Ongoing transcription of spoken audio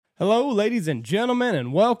Hello, ladies and gentlemen,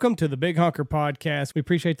 and welcome to the Big Hunker Podcast. We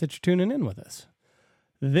appreciate that you're tuning in with us.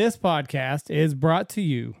 This podcast is brought to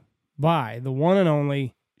you by the one and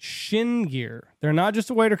only Shin Gear. They're not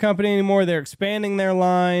just a waiter company anymore. They're expanding their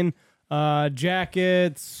line,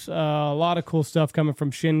 jackets, a lot of cool stuff coming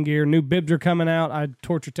from Shin Gear. New bibs are coming out. I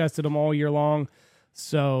torture tested them all year long.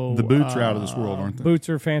 So the boots are out of this world, aren't they? Boots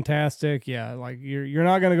are fantastic. Yeah, like you're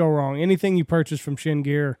not going to go wrong. Anything you purchase from Shin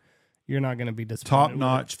Gear, you're not going to be disappointed.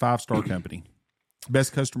 Top-notch, 5-star company.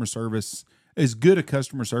 Best customer service. As good a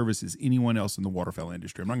customer service as anyone else in the waterfowl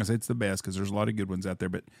industry. I'm not going to say it's the best because there's a lot of good ones out there,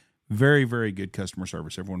 but very, very good customer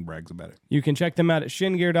service. Everyone brags about it. You can check them out at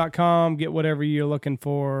shingear.com. Get whatever you're looking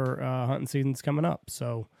for. Hunting season's coming up,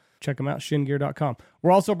 so check them out, shingear.com.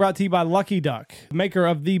 We're also brought to you by Lucky Duck, maker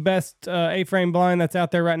of the best A-frame blind that's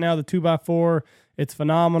out there right now, the 2x4. It's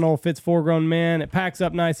phenomenal. Fits 4 grown men. It packs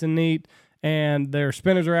up nice and neat. And their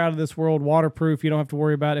spinners are out of this world, waterproof. You don't have to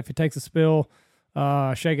worry about it. If it takes a spill,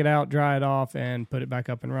 shake it out, dry it off, and put it back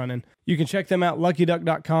up and running. You can check them out,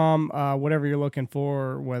 luckyduck.com, whatever you're looking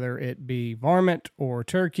for, whether it be varmint or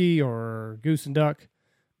turkey or goose and duck,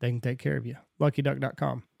 they can take care of you.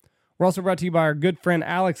 luckyduck.com. We're also brought to you by our good friend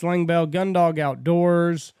Alex Langbell, Gun Dog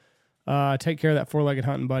Outdoors. Take care of that four-legged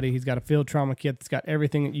hunting buddy. He's got a field trauma kit that's got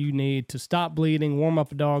everything that you need to stop bleeding, warm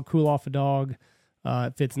up a dog, cool off a dog.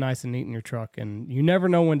 It fits nice and neat in your truck, and you never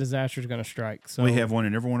know when disaster is going to strike. So we have one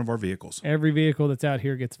in every one of our vehicles. Every vehicle that's out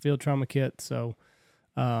here gets a field trauma kit. So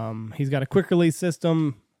he's got a quick release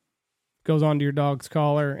system, goes onto your dog's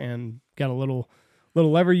collar, and got a little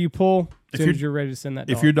lever you pull as soon as you're ready to send that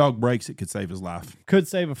dog. If your dog breaks, it could save his life. Could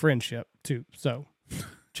save a friendship, too. So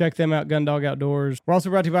check them out, Gun Dog Outdoors. We're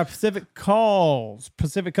also brought to you by Pacific Calls,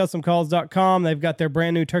 PacificCustomCalls.com. They've got their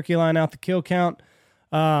brand new turkey line out, the kill count.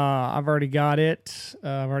 I've already got it.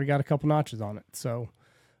 I've already got a couple notches on it. So,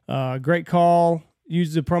 great call.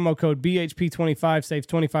 Use the promo code BHP25, saves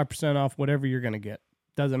 25% off whatever you're going to get.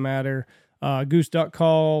 Doesn't matter. Goose duck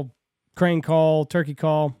call, crane call, turkey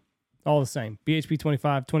call, all the same.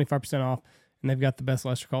 BHP25, 25% off. And they've got the best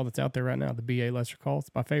Lester call that's out there right now, the BA Lester call.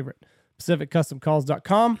 It's my favorite.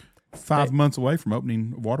 PacificCustomCalls.com. 5 months away from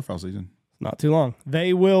opening waterfowl season. Not too long.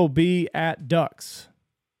 They will be at Ducks.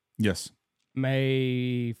 Yes.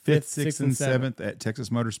 May 5th, 6th, and 7th at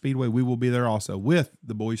Texas Motor Speedway. We will be there also with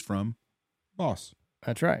the boys from Boss.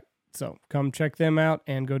 That's right. So come check them out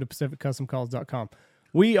and go to PacificCustomCalls.com.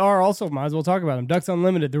 We are also, might as well talk about them, Ducks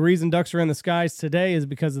Unlimited. The reason Ducks are in the skies today is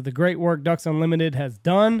because of the great work Ducks Unlimited has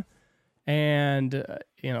done. And,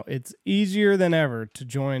 it's easier than ever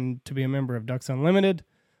to be a member of Ducks Unlimited.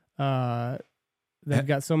 They've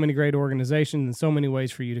got so many great organizations and so many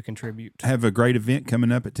ways for you to contribute. Have a great event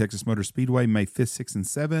coming up at Texas Motor Speedway, May 5th, 6th, and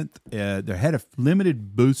 7th. They had a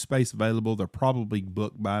limited booth space available. They're probably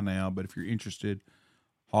booked by now, but if you're interested,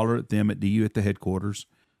 holler at them at DU at the headquarters.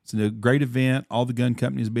 It's a great event. All the gun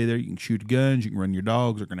companies will be there. You can shoot guns. You can run your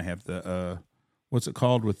dogs. They're going to have the, what's it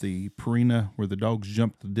called with the Purina where the dogs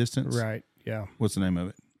jump the distance? Right, yeah. What's the name of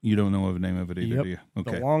it? You don't know the name of it either, yep. do you?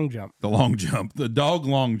 Okay. The long jump. The long jump. The dog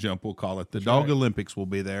long jump, we'll call it. The That's Dog right. Olympics will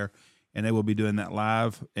be there, and they will be doing that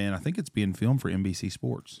live, and I think it's being filmed for NBC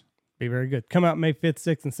Sports. Be very good. Come out May 5th,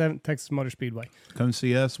 6th, and 7th, Texas Motor Speedway. Come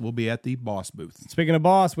see us. We'll be at the Boss booth. Speaking of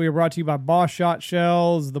Boss, we are brought to you by Boss Shot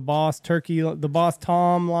Shells. The Boss Turkey, the Boss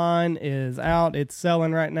Tom line is out. It's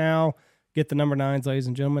selling right now. Get the number 9s, ladies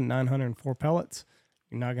and gentlemen, 904 pellets.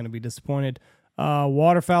 You're not going to be disappointed.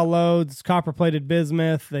 Waterfowl loads, copper-plated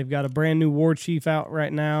bismuth. They've got a brand new War Chief out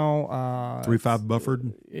right now. 3.5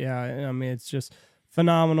 buffered. Yeah, I mean, it's just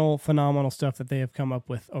phenomenal stuff that they have come up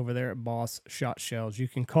with over there at Boss Shot Shells. You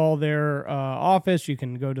can call their office. You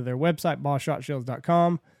can go to their website,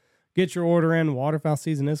 bosshotshells.com. Get your order in. Waterfowl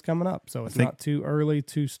season is coming up, so it's not too early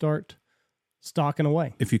to start stocking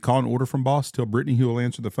away. If you call an order from Boss, tell Brittany who will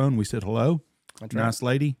answer the phone. We said hello. That's right. Nice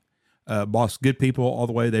lady. Boss, good people all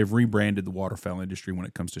the way. They've rebranded the waterfowl industry when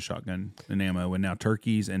it comes to shotgun and ammo, and now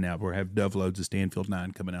turkeys, and now we have dove loads of Stanfield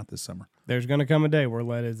 9 coming out this summer. There's going to come a day where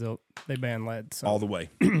they ban lead. So all the way.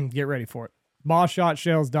 Get ready for it.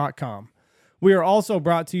 BossShotShells.com. We are also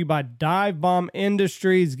brought to you by Dive Bomb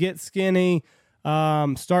Industries. Get skinny.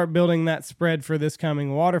 Start building that spread for this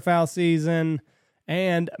coming waterfowl season,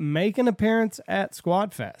 and make an appearance at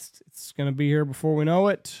Squad Fest. It's going to be here before we know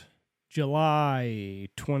it. July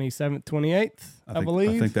 27th, 28th, I believe.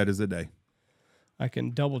 I think that is the day. I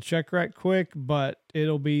can double check right quick, but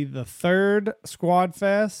it'll be the third Squad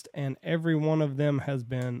Fest, and every one of them has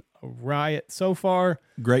been a riot so far.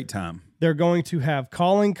 Great time. They're going to have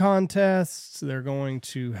calling contests. They're going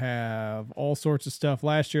to have all sorts of stuff.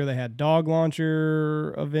 Last year they had dog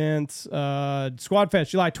launcher events. Squad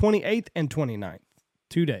Fest, July 28th and 29th.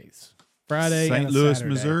 2 days. Friday St. and Louis,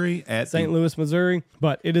 Saturday. Missouri. At St. Louis, Missouri.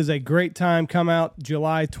 But it is a great time. Come out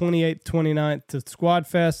July 28th, 29th to Squad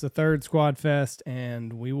Fest, the third Squad Fest,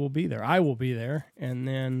 and we will be there. I will be there, and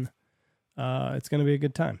then it's going to be a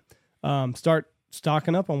good time. Start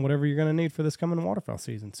stocking up on whatever you're going to need for this coming waterfowl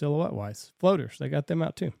season, silhouette-wise. Floaters, they got them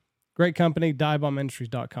out too. Great company,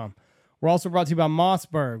 divebombindustries.com. We're also brought to you by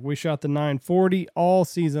Mossberg. We shot the 940 all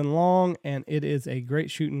season long, and it is a great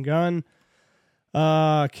shooting gun.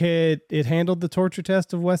 It handled the torture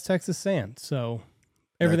test of West Texas sand. So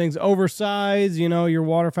everything's oversized. You know, you're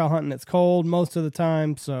waterfowl hunting, it's cold most of the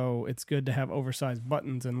time. So it's good to have oversized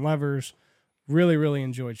buttons and levers. Really, really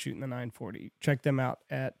enjoyed shooting the 940. Check them out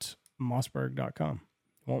at mossberg.com.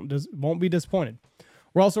 Won't be disappointed.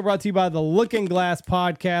 We're also brought to you by the Looking Glass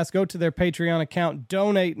Podcast. Go to their Patreon account,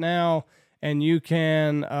 donate now, and you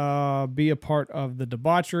can be a part of the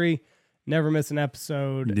debauchery. Never miss an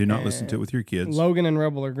episode. Do not listen to it with your kids. Logan and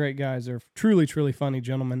Rebel are great guys. They're truly, truly funny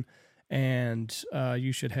gentlemen. And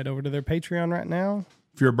you should head over to their Patreon right now.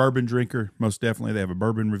 If you're a bourbon drinker, most definitely they have a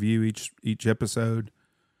bourbon review each episode.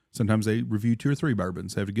 Sometimes they review 2 or 3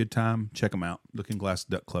 bourbons. They have a good time. Check them out.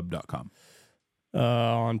 LookingGlassDuckClub.com.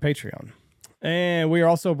 On Patreon. And we are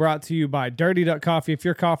also brought to you by Dirty Duck Coffee. If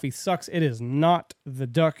your coffee sucks, it is not the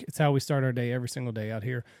duck. It's how we start our day every single day out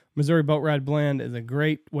here. Missouri Boat Ride Blend is a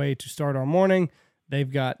great way to start our morning.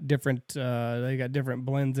 They've got different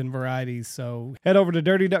blends and varieties. So head over to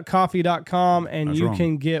dirtyduckcoffee.com and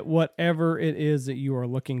can get whatever it is that you are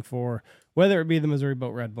looking for, whether it be the Missouri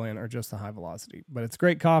Boat Ride Blend or just the high velocity. But it's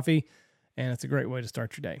great coffee, and it's a great way to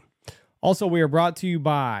start your day. Also, we are brought to you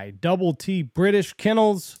by Double T British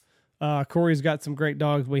Kennels. Corey's got some great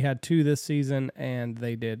dogs. We had 2 this season, and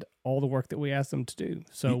they did all the work that we asked them to do.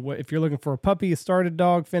 So if you're looking for a puppy, a started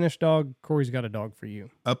dog, finished dog, Corey's got a dog for you.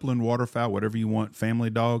 Upland waterfowl, whatever you want. Family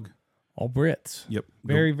dog. All Brits. Yep.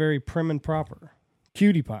 Very, very prim and proper.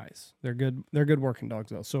 Cutie pies. They're good. They're good working dogs,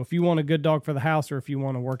 though. So if you want a good dog for the house or if you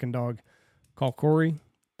want a working dog, call Corey,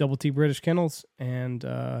 Double T British Kennels, and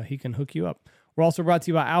he can hook you up. We're also brought to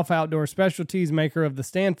you by Alpha Outdoor Specialties, maker of the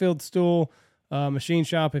Stanfield stool. Machine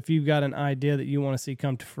shop. If you've got an idea that you want to see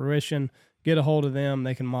come to fruition, get a hold of them.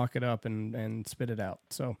 They can mock it up and spit it out.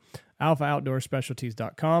 So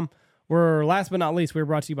alphaoutdoorspecialties.com. Last but not least, we're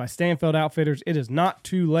brought to you by Stanfield Outfitters. It is not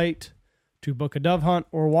too late to book a dove hunt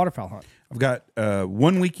or a waterfowl hunt. I've got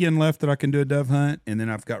 1 weekend left that I can do a dove hunt, and then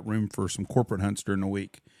I've got room for some corporate hunts during the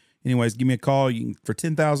week. Anyways, give me a call. For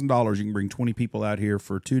 $10,000, you can bring 20 people out here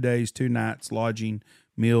for 2 days, 2 nights, lodging,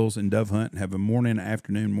 meals, and dove hunt, and have a morning and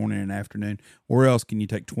afternoon. Or else can you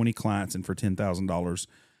take 20 clients and for $10,000,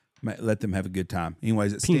 let them have a good time.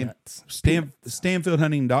 Anyways, it's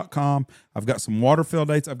StanfieldHunting.com. I've got some waterfowl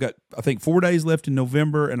dates. I've got, I think, 4 days left in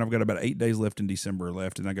November, and I've got about 8 days left in December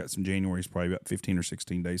left, and I got some January's probably about 15 or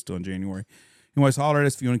 16 days still in January. Anyways, holler at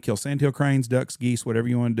us if you want to kill sandhill cranes, ducks, geese, whatever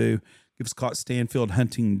you want to do. Give us a call at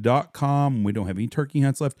StanfieldHunting.com. We don't have any turkey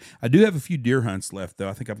hunts left. I do have a few deer hunts left, though.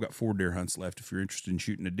 I think I've got 4 deer hunts left. If you're interested in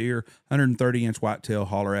shooting a deer, 130-inch whitetail,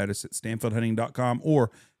 holler at us at StanfieldHunting.com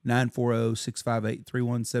or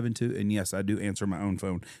 940-658-3172. And yes, I do answer my own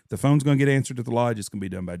phone. If the phone's going to get answered at the lodge, it's going to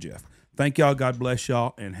be done by Jeff. Thank y'all. God bless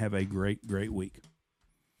y'all, and have a great, great week.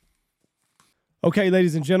 Okay,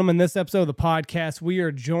 ladies and gentlemen, this episode of the podcast, we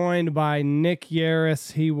are joined by Nick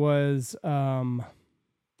Yarris. He was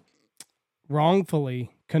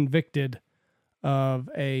wrongfully convicted of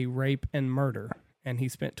a rape and murder, and he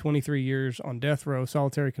spent 23 years on death row,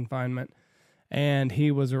 solitary confinement, and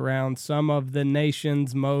he was around some of the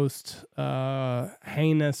nation's most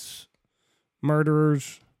heinous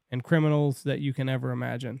murderers and criminals that you can ever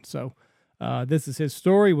imagine. So this is his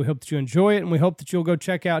story. We hope that you enjoy it, and we hope that you'll go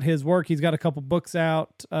check out his work. He's got a couple books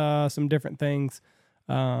out, some different things.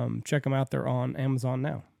 Check them out. They're on Amazon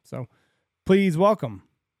now. So please welcome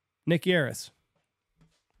Nick Yarris.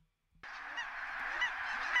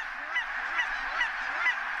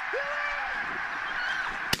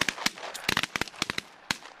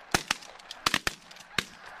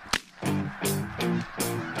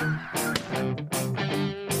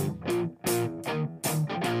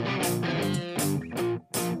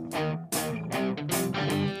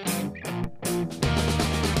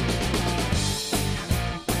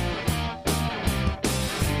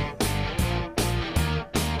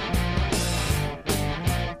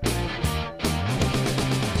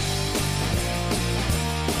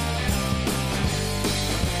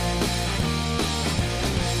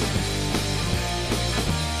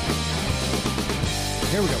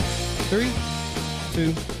 Here we go. 3,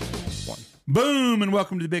 2, 1. Boom, and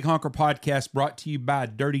welcome to the Big Honker Podcast, brought to you by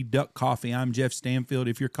Dirty Duck Coffee. I'm Jeff Stanfield.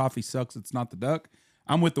 If your coffee sucks, it's not the duck.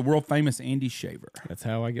 I'm with the world famous Andy Shaver. That's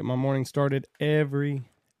how I get my morning started every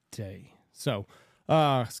day. So,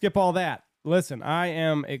 skip all that. Listen, I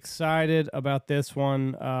am excited about this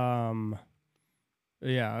one.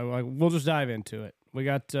 We'll just dive into it. We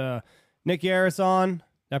got Nick Yarris on.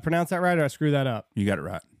 Did I pronounce that right, or I screw that up? You got it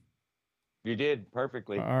right. You did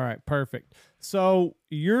perfectly. All right, perfect. So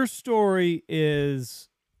your story is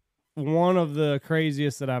one of the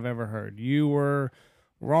craziest that I've ever heard. You were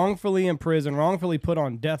wrongfully in prison, wrongfully put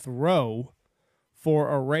on death row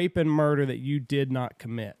for a rape and murder that you did not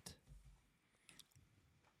commit.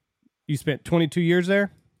 You spent 22 years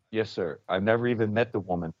there? Yes, sir. I've never even met the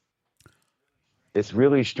woman. It's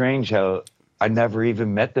really strange how I never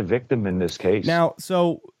even met the victim in this case. Now,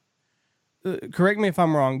 so correct me if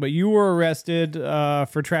I'm wrong, but you were arrested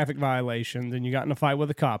for traffic violations and you got in a fight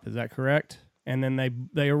with a cop. Is that correct? And then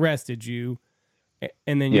they arrested you.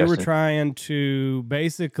 And then you were trying to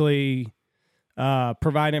basically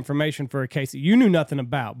provide information for a case that you knew nothing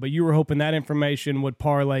about, but you were hoping that information would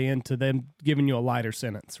parlay into them giving you a lighter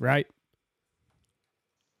sentence, right?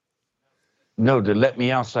 No, to let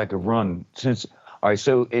me out so I could run. All right,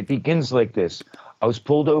 so it begins like this. I was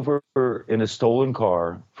pulled over in a stolen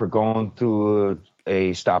car for going through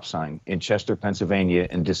a stop sign in Chester, Pennsylvania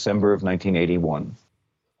in December of 1981.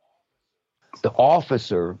 The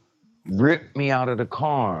officer ripped me out of the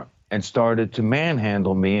car and started to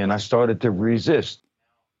manhandle me, and I started to resist.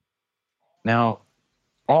 Now,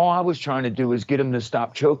 all I was trying to do was get him to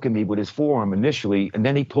stop choking me with his forearm initially, and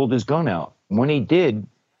then he pulled his gun out. When he did,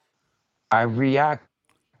 I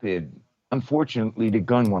reacted. Unfortunately, the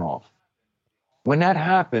gun went off. When that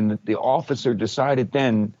happened, the officer decided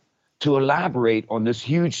then to elaborate on this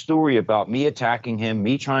huge story about me attacking him,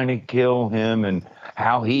 me trying to kill him, and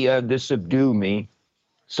how he had to subdue me.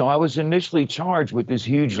 So I was initially charged with this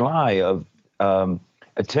huge lie of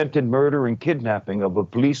attempted murder and kidnapping of a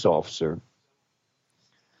police officer.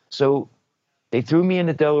 So they threw me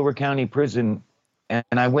into Delaware County Prison, and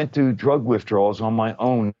I went through drug withdrawals on my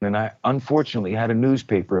own, and I unfortunately had a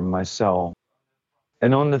newspaper in my cell.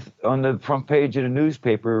 And on the front page of the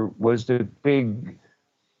newspaper was the big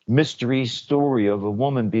mystery story of a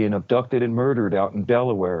woman being abducted and murdered out in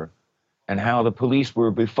Delaware, and how the police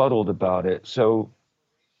were befuddled about it. So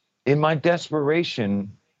in my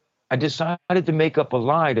desperation, I decided to make up a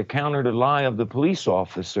lie to counter the lie of the police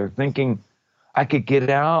officer, thinking I could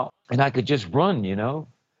get out and I could just run,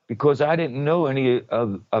 because I didn't know any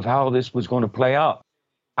of how this was going to play out.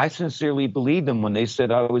 I sincerely believed them when they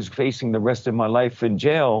said I was facing the rest of my life in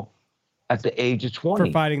jail at the age of 20.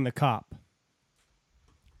 For fighting the cop.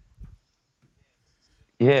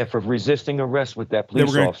 Yeah, for resisting arrest with that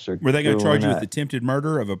police officer. Were they going to charge you with attempted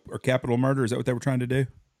murder or capital murder? Is that what they were trying to do?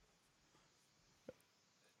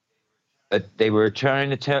 They were trying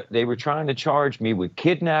to charge me with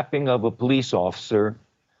kidnapping of a police officer,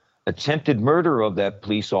 attempted murder of that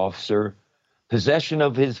police officer, possession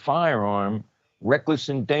of his firearm, reckless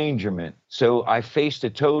endangerment. So I faced a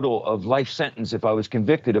total of life sentence if I was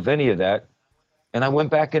convicted of any of that. And I went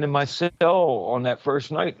back into my cell on that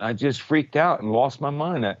first night, and I just freaked out and lost my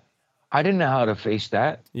mind. I didn't know how to face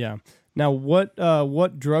that. Yeah. Now,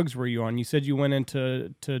 what drugs were you on? You said you went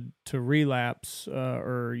into to relapse,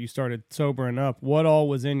 or you started sobering up. What all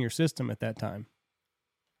was in your system at that time?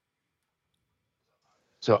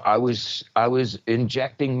 So I was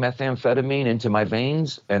injecting methamphetamine into my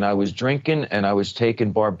veins, and I was drinking, and I was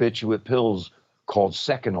taking barbiturate pills called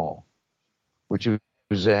Seconal, which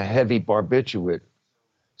was a heavy barbiturate.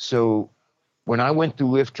 So when I went through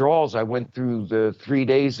withdrawals, I went through the 3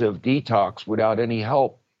 days of detox without any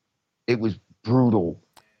help. It was brutal.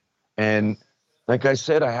 And like I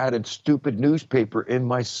said, I had a stupid newspaper in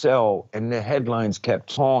my cell, and the headlines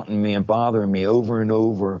kept taunting me and bothering me over and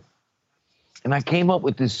over. And I came up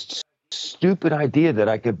with this stupid idea that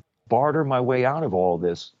I could barter my way out of all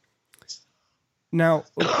this. Now,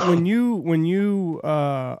 when you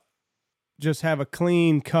just have a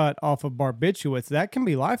clean cut off of barbiturates, that can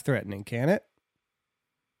be life-threatening, can it?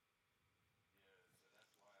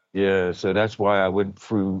 Yeah, so that's why I went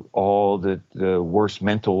through all the worst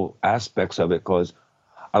mental aspects of it, because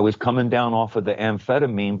I was coming down off of the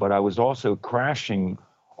amphetamine, but I was also crashing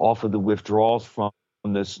off of the withdrawals from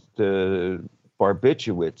the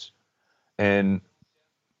barbiturates. And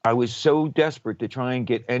I was so desperate to try and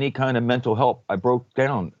get any kind of mental help, I broke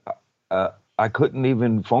down. I couldn't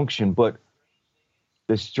even function. But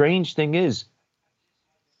the strange thing is,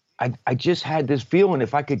 I just had this feeling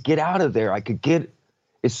if I could get out of there,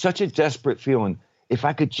 it's such a desperate feeling. If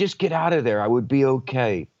I could just get out of there, I would be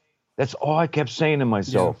okay. That's all I kept saying to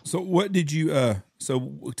myself. Yeah. So what did you,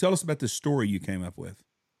 so tell us about the story you came up with.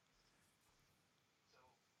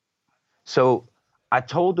 So I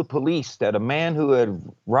told the police that a man who had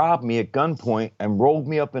robbed me at gunpoint and rolled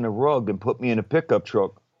me up in a rug and put me in a pickup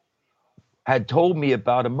truck had told me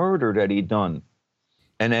about a murder that he'd done.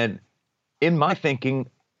 And then in my thinking,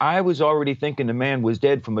 I was already thinking the man was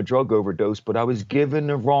dead from a drug overdose, but I was given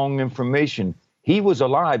the wrong information. He was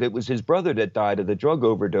alive. It was his brother that died of the drug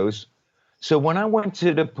overdose. So when I went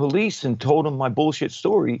to the police and told them my bullshit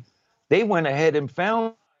story, they went ahead and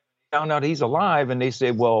found out he's alive. And they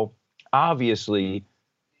said, well, obviously,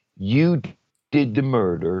 you did the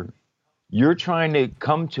murder. You're trying to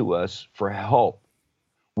come to us for help.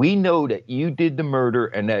 We know that you did the murder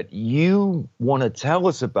and that you want to tell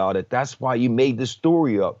us about it. That's why you made the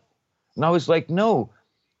story up. And I was like, no,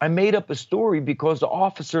 I made up a story because the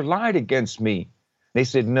officer lied against me. They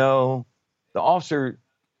said, no, the officer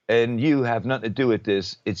and you have nothing to do with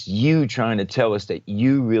this. It's you trying to tell us that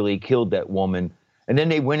you really killed that woman. And then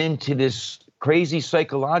they went into this crazy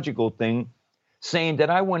psychological thing saying that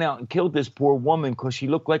I went out and killed this poor woman because she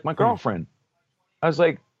looked like my girlfriend. I was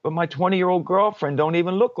like, but my 20-year-old girlfriend don't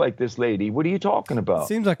even look like this lady. What are you talking about?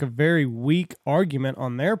 Seems like a very weak argument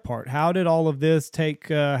on their part. How did all of this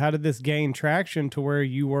how did this gain traction to where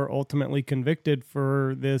you were ultimately convicted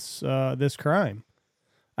for this crime?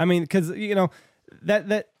 I mean, because, you know,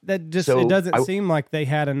 that just, it doesn't seem like they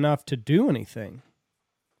had enough to do anything,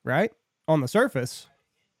 right? On the surface.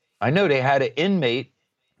 I know they had an inmate.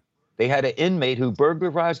 They had an inmate who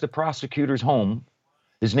burglarized the prosecutor's home.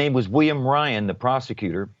 His name was William Ryan, the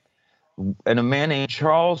prosecutor, and a man named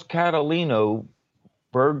Charles Catalino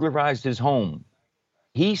burglarized his home.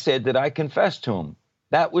 He said that I confessed to him.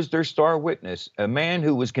 That was their star witness, a man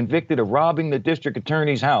who was convicted of robbing the district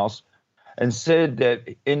attorney's house and said that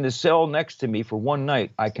in the cell next to me for one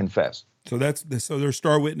night, I confessed. So so their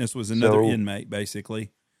star witness was another inmate,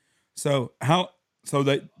 basically.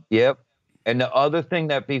 Yep. And the other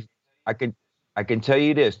thing I can tell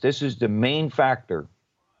you this is the main factor.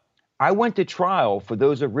 I went to trial for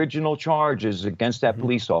those original charges against that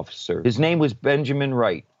police officer. His name was Benjamin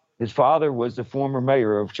Wright. His father was the former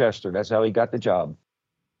mayor of Chester. That's how he got the job.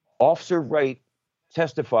 Officer Wright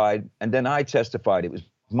testified, and then I testified. It was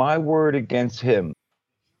my word against him.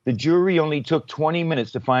 The jury only took 20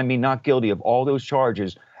 minutes to find me not guilty of all those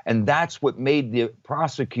charges, and that's what made the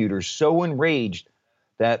prosecutor so enraged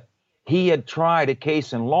that he had tried a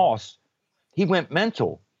case and lost. He went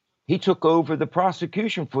mental. He took over the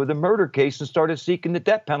prosecution for the murder case and started seeking the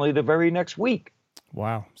death penalty the very next week.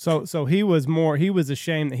 Wow. So he was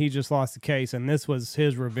ashamed that he just lost the case, and this was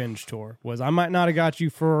his revenge tour. I might not have got you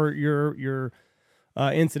for your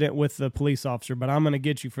incident with the police officer, but I'm going to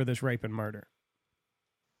get you for this rape and murder.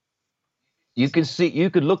 You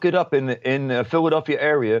could look it up in the Philadelphia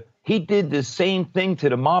area. He did the same thing to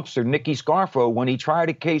the mobster, Nicky Scarfo, when he tried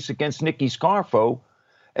a case against Nicky Scarfo.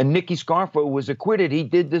 And Nicky Scarfo was acquitted. He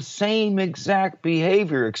did the same exact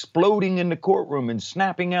behavior, exploding in the courtroom and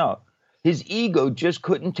snapping out. His ego just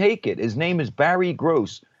couldn't take it. His name is Barry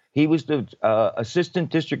Gross. He was the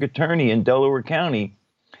assistant district attorney in Delaware County.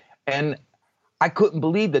 And I couldn't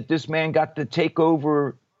believe that this man got to take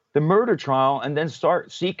over the murder trial and then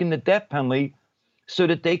start seeking the death penalty so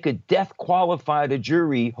that they could death qualify the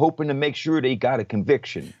jury, hoping to make sure they got a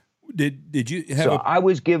conviction. Did you have I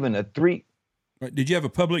was given a 3. Did you have a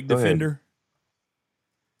public defender?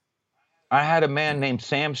 I had a man named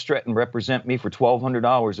Sam Stretton represent me for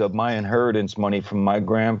 $1,200 of my inheritance money from my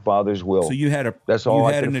grandfather's will. So you had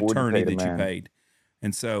an attorney that you paid,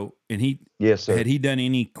 and yes, sir. Had he done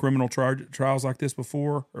any criminal trials like this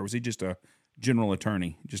before, or was he just a general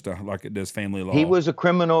attorney, like it does family law? He was a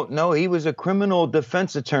criminal. No, he was a criminal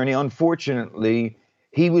defense attorney. Unfortunately,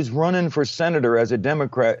 he was running for senator as a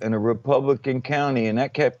Democrat in a Republican county, and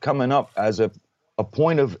that kept coming up as a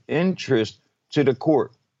point of interest to the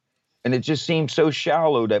court. And it just seemed so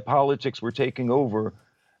shallow that politics were taking over.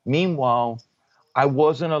 Meanwhile, I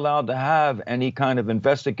wasn't allowed to have any kind of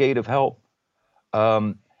investigative help.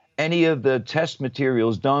 Any of the test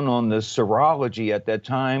materials done on the serology at that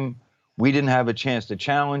time, we didn't have a chance to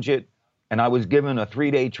challenge it. And I was given a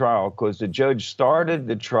 3-day trial because the judge started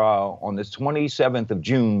the trial on the 27th of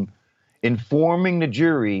June, informing the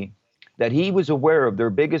jury that he was aware of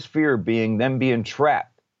their biggest fear being them being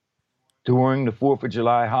trapped during the 4th of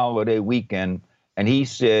July holiday weekend. And he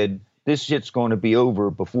said, this shit's going to be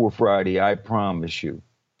over before Friday, I promise you.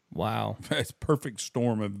 Wow. That's a perfect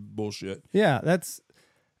storm of bullshit. Yeah, that's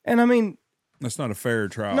not a fair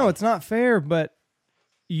trial. No, it's not fair, but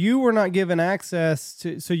you were not given access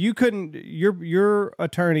to, so you couldn't, your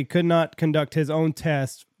attorney could not conduct his own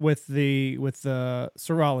test with the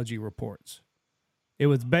serology reports. It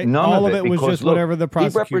was all of it was just whatever the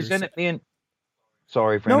prosecutor he represented me in.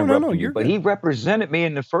 Sorry for No, interrupting you, you're but good. he represented me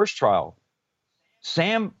in the first trial.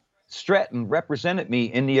 Sam Stratton represented me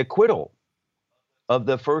in the acquittal of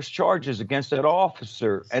the first charges against that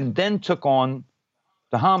officer, and then took on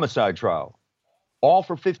the homicide trial, all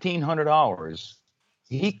for $1,500.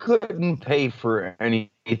 He couldn't pay for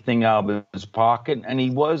anything out of his pocket, and he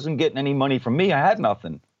wasn't getting any money from me. I had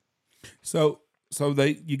nothing. So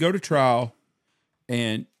you go to trial,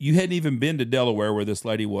 and you hadn't even been to Delaware where this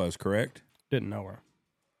lady was, correct? Didn't know her.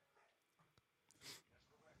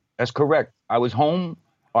 That's correct. I was home.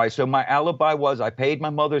 All right, so my alibi was I paid my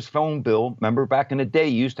mother's phone bill. Remember back in the day,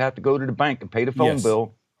 you used to have to go to the bank and pay the phone Yes.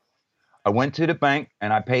 bill. I went to the bank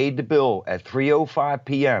and I paid the bill at 3:05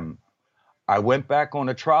 p.m. I went back on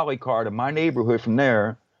a trolley car to my neighborhood from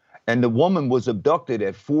there, and the woman was abducted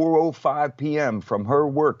at 4:05 p.m. from her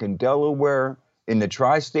work in Delaware, in the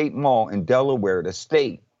Tri-State Mall in Delaware, the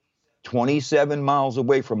state, 27 miles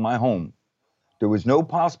away from my home. There was no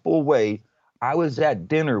possible way. I was at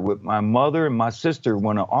dinner with my mother and my sister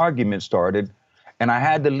when an argument started, and I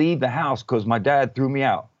had to leave the house because my dad threw me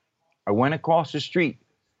out. I went across the street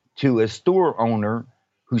to a store owner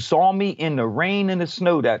who saw me in the rain and the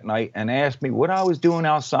snow that night and asked me what I was doing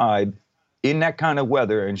outside in that kind of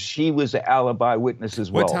weather, and she was an alibi witness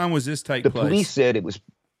as well. What time was this take The place? police said it was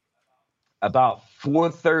about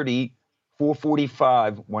 4:30,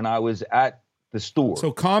 4:45 when I was at the store.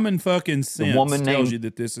 So common fucking sense woman tells named- you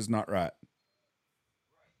that this is not right.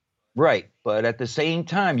 Right, but at the same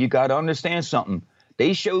time, you got to understand something.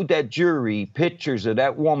 They showed that jury pictures of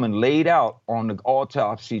that woman laid out on the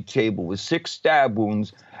autopsy table with 6 stab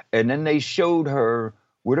wounds, and then they showed her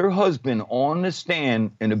with her husband on the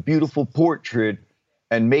stand in a beautiful portrait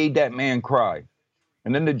and made that man cry.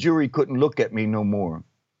 And then the jury couldn't look at me no more.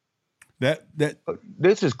 That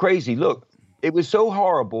This is crazy. Look, it was so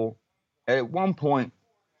horrible. At one point,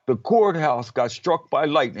 the courthouse got struck by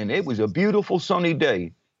lightning. It was a beautiful sunny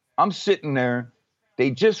day. I'm sitting there.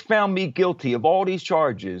 They just found me guilty of all these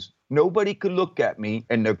charges. Nobody could look at me,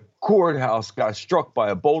 and the courthouse got struck by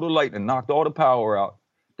a bolt of lightning, knocked all the power out.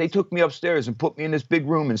 They took me upstairs and put me in this big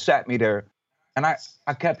room and sat me there. And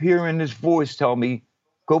I kept hearing this voice tell me,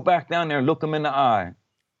 go back down there and look him in the eye.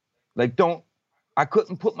 Like, I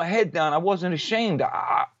couldn't put my head down. I wasn't ashamed.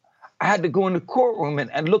 I had to go in the courtroom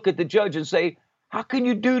and look at the judge and say, how can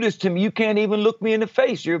you do this to me? You can't even look me in the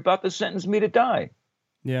face. You're about to sentence me to die.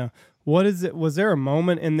 Yeah. What is it? Was there a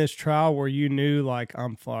moment in this trial where you knew, like,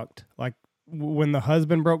 I'm fucked? Like, when the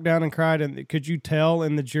husband broke down and cried, and could you tell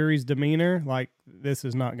in the jury's demeanor, like, this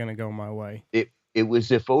is not going to go my way? It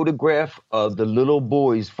was a photograph of the little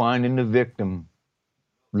boys finding the victim.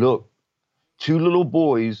 Look, 2 little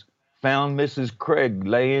boys found Mrs. Craig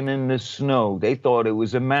laying in the snow. They thought it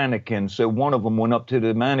was a mannequin, so one of them went up to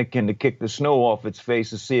the mannequin to kick the snow off its face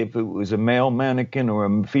to see if it was a male mannequin or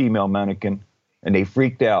a female mannequin, and they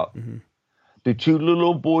freaked out. Mm-hmm. The 2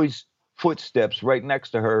 little boys' footsteps right next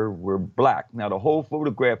to her were black. Now, the whole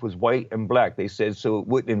photograph was white and black, they said, so it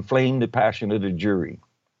wouldn't inflame the passion of the jury.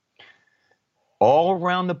 All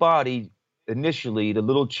around the body, initially, the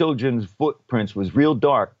little children's footprints was real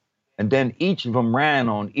dark, and then each of them ran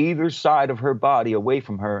on either side of her body away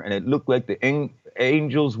from her, and it looked like the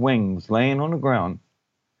angel's wings laying on the ground.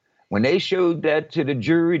 When they showed that to the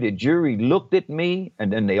jury looked at me,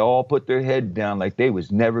 and then they all put their head down like they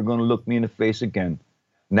was never going to look me in the face again.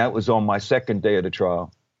 And that was on my second day of the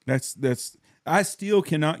trial. That's I still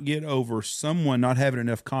cannot get over someone not having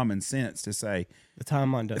enough common sense to say the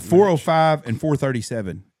timeline doesn't 4:05 and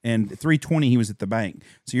 4:37 and 3:20 he was at the bank.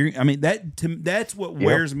 So that's what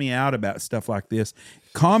wears me out about stuff like this.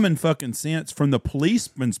 Common fucking sense from the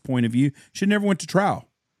policeman's point of view should never went to trial.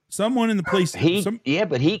 Someone in the police.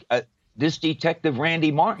 This detective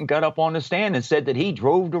Randy Martin got up on the stand and said that he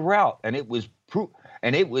drove the route, and it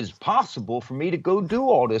was possible for me to go do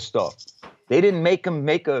all this stuff. They didn't make him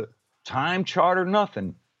make a time chart or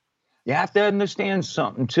nothing. You have to understand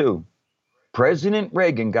something too. President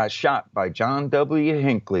Reagan got shot by John W.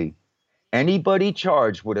 Hinckley. Anybody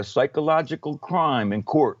charged with a psychological crime in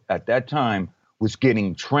court at that time was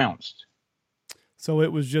getting trounced. So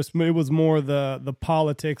it was more the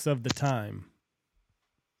politics of the time.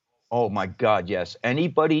 Oh my God, yes.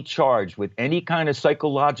 Anybody charged with any kind of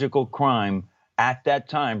psychological crime at that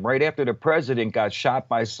time, right after the president got shot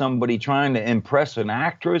by somebody trying to impress an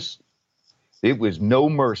actress, it was no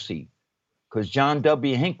mercy. Because John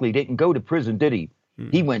W. Hinckley didn't go to prison, did he?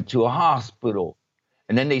 He went to a hospital.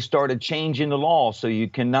 And then they started changing the law so you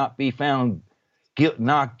cannot be found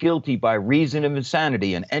not guilty by reason of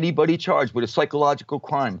insanity. And anybody charged with a psychological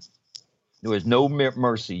crime, there was no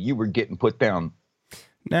mercy. You were getting put down.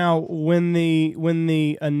 Now, when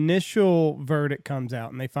the initial verdict comes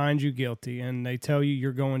out and they find you guilty and they tell you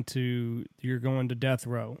you're going to death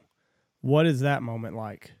row, what is that moment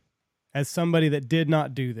like? As somebody that did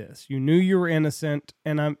not do this, you knew you were innocent,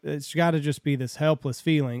 and it's got to just be this helpless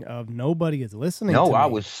feeling of nobody is listening to me. No, I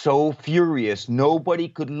was so furious. Nobody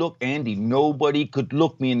could look, Andy, nobody could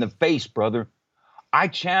look me in the face, brother. I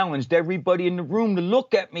challenged everybody in the room to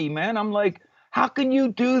look at me, man. I'm like, how can you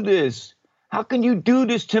do this? How can you do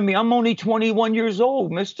this to me? I'm only 21 years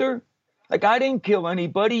old, mister. Like, I didn't kill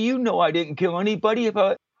anybody. You know I didn't kill anybody.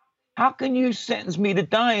 How can you sentence me to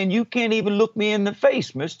die and you can't even look me in the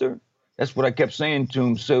face, mister? That's what I kept saying to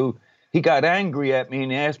him. So he got angry at me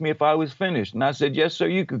and asked me if I was finished. And I said, yes, sir,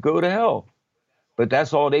 you could go to hell. But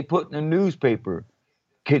that's all they put in the newspaper.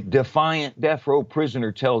 Defiant death row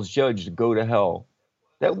prisoner tells judge to go to hell.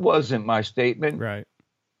 That wasn't my statement. Right.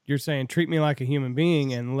 You're saying, treat me like a human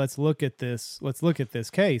being and let's look at this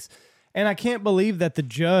case. And I can't believe that the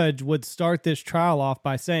judge would start this trial off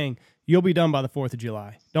by saying, you'll be done by the 4th of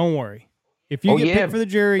July. Don't worry. If you get picked for the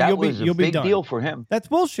jury, you'll be done. Big deal for him. That's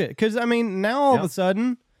bullshit. Because, I mean, now all of a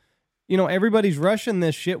sudden, everybody's rushing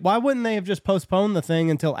this shit. Why wouldn't they have just postponed the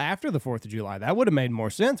thing until after the 4th of July? That would have made more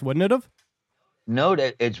sense, wouldn't it have? No,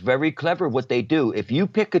 that it's very clever what they do. If you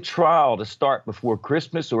pick a trial to start before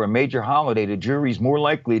Christmas or a major holiday, the jury's more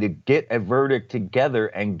likely to get a verdict together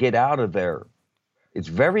and get out of there. It's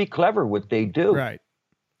very clever what they do.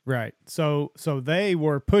 Right. So they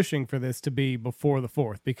were pushing for this to be before the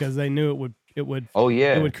 4th because they knew it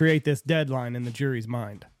would create this deadline in the jury's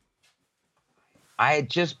mind. I had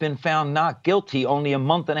just been found not guilty only a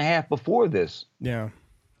month and a half before this. Yeah.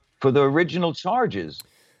 For the original charges.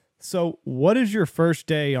 So what is your first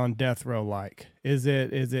day on death row like? Is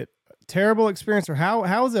it terrible experience, or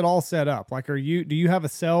how is it all set up? Like, do you have a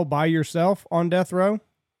cell by yourself on death row?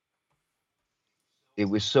 It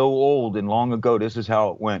was so old and long ago. This is how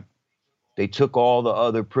it went. They took all the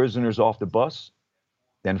other prisoners off the bus.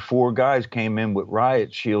 Then 4 guys came in with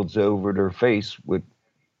riot shields over their face with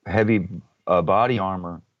heavy body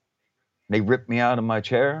armor. They ripped me out of my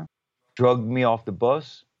chair, drugged me off the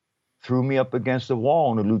bus, threw me up against the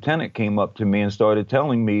wall, and the lieutenant came up to me and started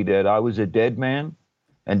telling me that I was a dead man,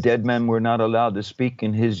 and dead men were not allowed to speak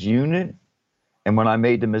in his unit. And when I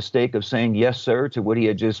made the mistake of saying yes, sir, to what he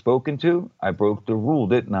had just spoken to, I broke the rule,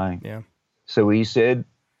 didn't I? Yeah. So he said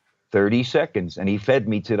 30 seconds, and he fed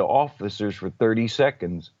me to the officers for 30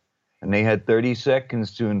 seconds. And they had 30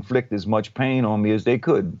 seconds to inflict as much pain on me as they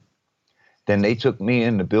could. Then they took me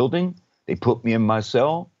in the building, they put me in my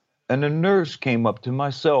cell, and a nurse came up to my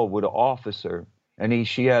cell with an officer, and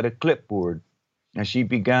she had a clipboard. And she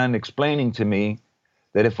began explaining to me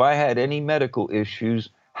that if I had any medical issues,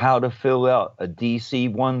 how to fill out a DC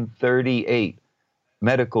 138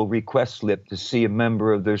 medical request slip to see a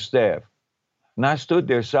member of their staff. And I stood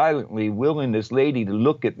there silently, willing this lady to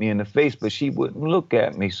look at me in the face, but she wouldn't look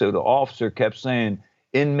at me. So the officer kept saying,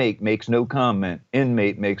 inmate makes no comment,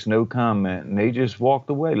 inmate makes no comment. And they just walked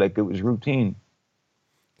away like it was routine.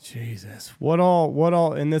 Jesus. What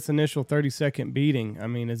all in this initial 30-second beating? I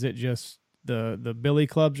mean, is it just the billy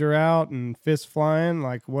clubs are out and fists flying?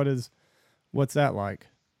 Like, what's that like?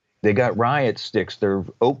 They got riot sticks. They're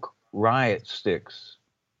oak riot sticks.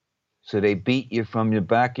 So they beat you from the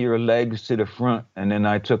back of your legs to the front. And then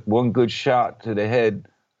I took one good shot to the head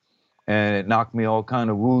and it knocked me all kind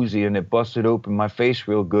of woozy and it busted open my face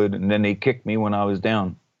real good. And then they kicked me when I was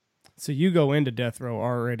down. So you go into death row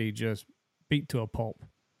already just beat to a pulp.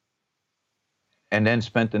 And then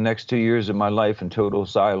spent the next 2 years of my life in total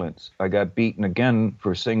silence. I got beaten again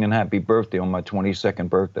for singing Happy Birthday on my 22nd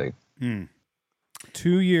birthday.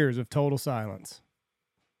 2 years of total silence.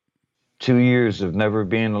 2 years of never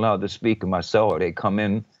being allowed to speak in my cell. Or they come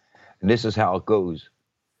in, and this is how it goes.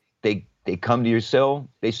 They come to your cell.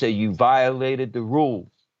 They say you violated the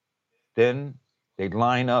rules. Then they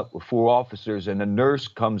line up with 4 officers, and a nurse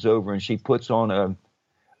comes over, and she puts on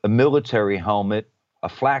a military helmet, a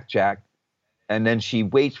flak jack, and then she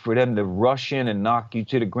waits for them to rush in and knock you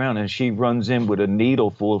to the ground, and she runs in with a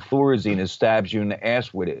needle full of Thorazine and stabs you in the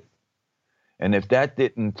ass with it. And if that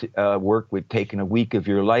didn't work with taking a week of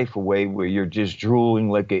your life away where you're just drooling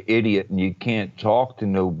like an idiot and you can't talk to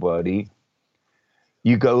nobody,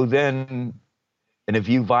 you go then, and if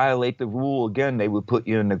you violate the rule again, they would put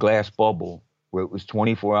you in the glass bubble where it was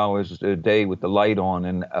 24 hours a day with the light on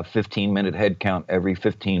and a 15-minute head count every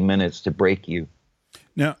 15 minutes to break you.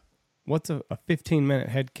 Now, what's a 15-minute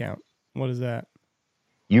head count? What is that?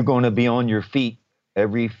 You're going to be on your feet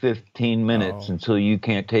every 15 minutes until you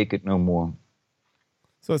can't take it no more.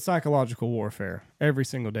 So it's psychological warfare every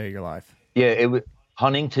single day of your life. Yeah, it was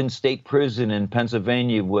Huntington State Prison in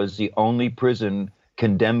Pennsylvania was the only prison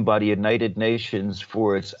condemned by the United Nations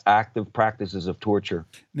for its active practices of torture.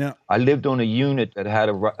 Now, I lived on a unit that had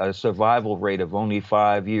a survival rate of only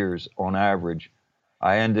 5 years on average.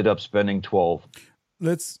 I ended up spending 12.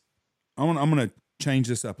 I'm going to change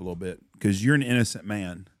this up a little bit because you're an innocent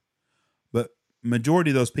man, but majority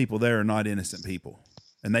of those people there are not innocent people,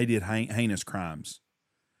 and they did heinous crimes.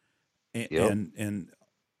 And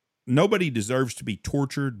nobody deserves to be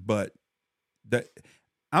tortured, but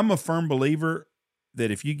I'm a firm believer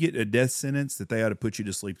that if you get a death sentence, that they ought to put you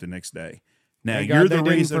to sleep the next day. Now, you're the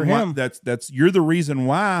reason why you're the reason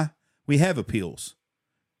why we have appeals.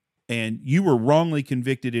 And you were wrongly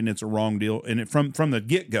convicted, and it's a wrong deal. And from the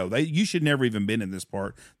get-go, you should never even been in this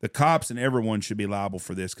part. The cops and everyone should be liable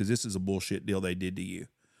for this because this is a bullshit deal they did to you.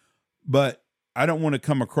 But I don't want to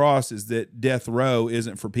come across as that death row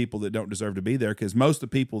isn't for people that don't deserve to be there, because most of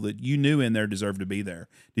the people that you knew in there deserve to be there.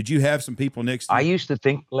 Did you have some people next to you? I used to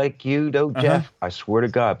think like you, though, Jeff. I swear to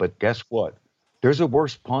God. But guess what? There's a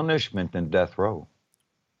worse punishment than death row.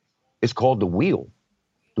 It's called the wheel.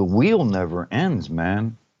 The wheel never ends,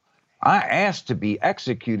 man. I asked to be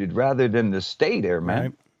executed rather than to stay there, man.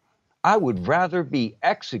 Right. I would rather be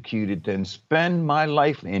executed than spend my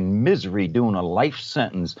life in misery doing a life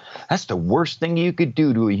sentence. That's the worst thing you could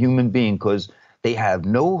do to a human being, because they have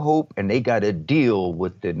no hope and they got to deal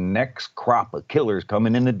with the next crop of killers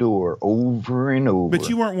coming in the door over and over. But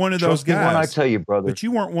you weren't one of those guys. When I tell you, brother. But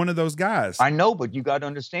you weren't one of those guys. I know, but you got to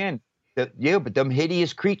understand that, but them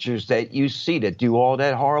hideous creatures that you see that do all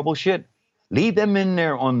that horrible shit, leave them in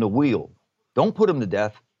there on the wheel. Don't put them to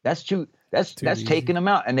death. That's taking them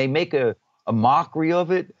out. And they make a mockery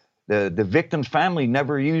of it. The victim's family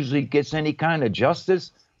never usually gets any kind of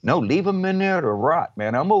justice. No, leave them in there to rot,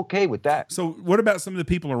 man. I'm okay with that. So what about some of the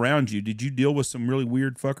people around you? Did you deal with some really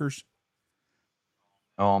weird fuckers?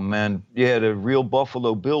 Oh, man. Yeah, the real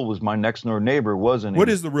Buffalo Bill was my next door neighbor, wasn't he? What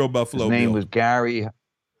is the real Buffalo Bill? His name was Gary.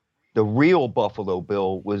 The real Buffalo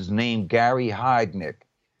Bill was named Gary Heidnick.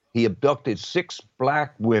 He abducted 6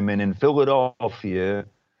 black women in Philadelphia,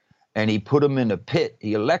 and he put them in a pit.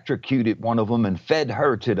 He electrocuted one of them and fed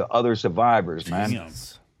her to the other survivors, man.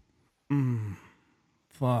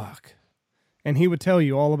 Fuck. And he would tell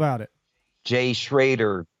you all about it. Jay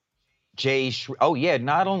Schrader. Oh, yeah,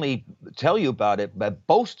 not only tell you about it, but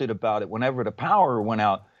boasted about it whenever the power went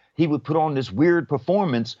out. He would put on this weird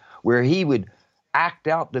performance where he would act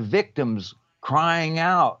out the victims crying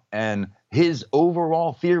out, and his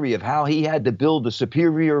overall theory of how he had to build a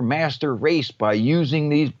superior master race by using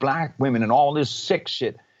these black women and all this sick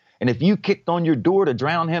shit. And if you kicked on your door to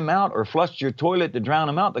drown him out or flushed your toilet to drown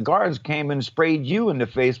him out, the guards came and sprayed you in the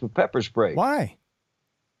face with pepper spray. Why?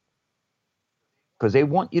 Because they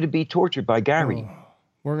want you to be tortured by Gary. Oh,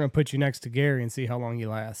 we're going to put you next to Gary and see how long you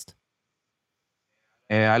last.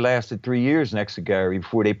 And I lasted 3 years next to Gary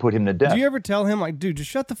before they put him to death. Did you ever tell him, like, dude,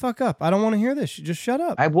 just shut the fuck up. I don't want to hear this. Just shut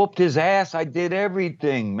up. I whooped his ass. I did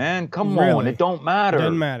everything, man. Come on. It don't matter. It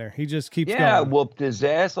doesn't matter. He just keeps going. Yeah, I whooped his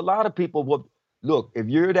ass. A lot of people whooped. Look, if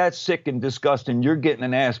you're that sick and disgusting, you're getting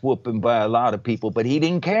an ass whooping by a lot of people, but he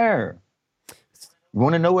didn't care. You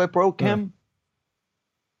want to know what broke him?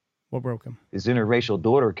 What broke him? His interracial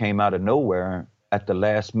daughter came out of nowhere at the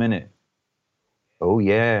last minute. Oh,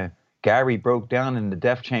 yeah. Gary broke down in the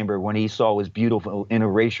death chamber when he saw his beautiful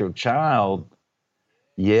interracial child.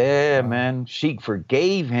 Yeah, man. She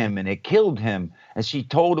forgave him and it killed him. And she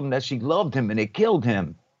told him that she loved him and it killed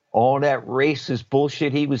him. All that racist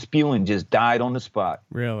bullshit he was spewing just died on the spot.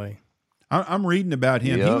 Really? I'm reading about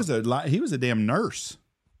him. Yep. He was a damn nurse.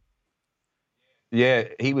 Yeah,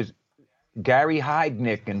 he was. Gary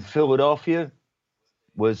Heidnick in Philadelphia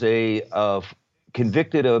was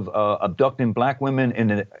convicted of abducting black women in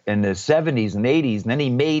the 70s and 80s. And then he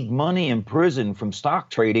made money in prison from stock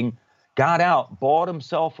trading, got out, bought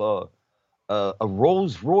himself a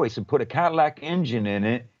Rolls Royce and put a Cadillac engine in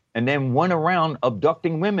it, and then went around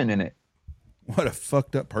abducting women in it. What a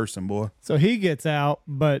fucked up person, boy. So he gets out,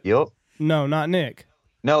 but no, not Nick.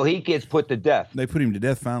 No, he gets put to death. They put him to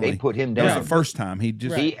death finally. They put him down. That was the first time.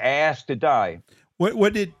 He asked to die.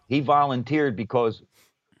 What did he volunteered because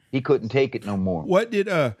he couldn't take it no more. What did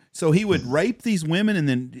so he would rape these women and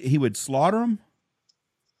then he would slaughter them?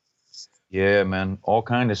 Yeah, man, all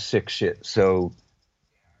kind of sick shit. So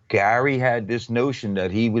Gary had this notion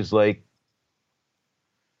that he was like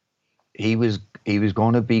he was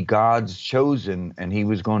going to be God's chosen, and he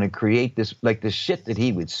was going to create this, like the shit that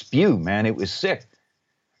he would spew, man. It was sick.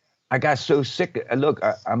 I got so sick. Look,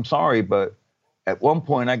 I'm sorry, but at one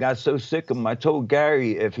point I got so sick of him, I told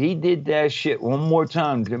Gary, if he did that shit one more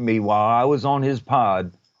time to me while I was on his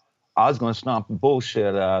pod, I was going to stomp the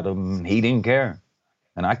bullshit out of him. He didn't care.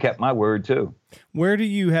 And I kept my word too. Where do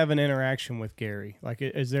you have an interaction with Gary? Like,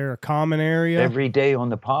 is there a common area? Every day on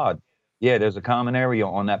the pod. Yeah, there's a common area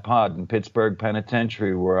on that pod in Pittsburgh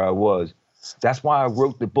Penitentiary where I was. That's why I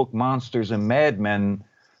wrote the book Monsters and Madmen,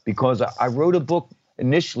 because I wrote a book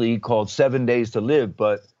initially called 7 Days to Live.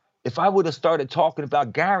 But if I would have started talking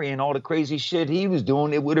about Gary and all the crazy shit he was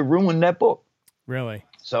doing, it would have ruined that book. Really?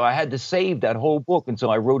 So I had to save that whole book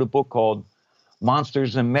until I wrote a book called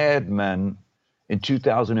Monsters and Madmen in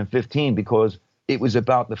 2015, because it was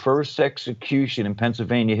about the first execution in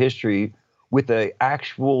Pennsylvania history with an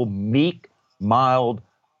actual meek, mild,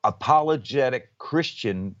 apologetic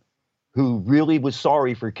Christian who really was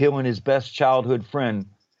sorry for killing his best childhood friend,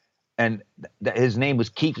 and his name was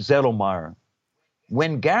Keith Zettelmeyer.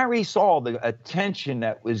 When Gary saw the attention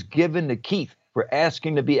that was given to Keith for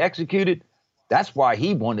asking to be executed, that's why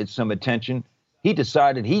he wanted some attention. He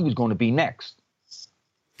decided he was going to be next.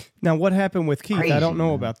 Now, what happened with Keith? Crazy, I don't know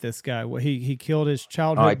man. about this guy. He killed his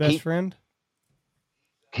childhood best friend?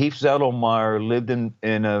 Keith Zettelmeyer lived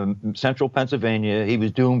in central Pennsylvania. He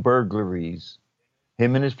was doing burglaries.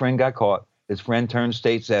 Him and his friend got caught. His friend turned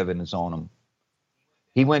state's evidence on him.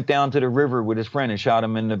 He went down to the river with his friend and shot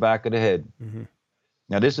him in the back of the head. Mm-hmm.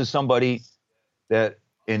 Now, this is somebody that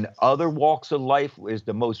in other walks of life is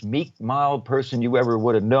the most meek, mild person you ever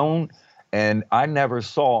would have known. And I never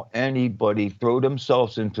saw anybody throw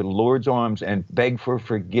themselves into the Lord's arms and beg for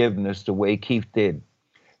forgiveness the way Keith did.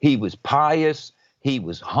 He was pious. He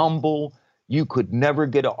was humble. You could never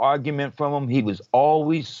get an argument from him. He was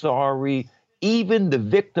always sorry. Even the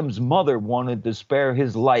victim's mother wanted to spare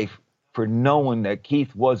his life for knowing that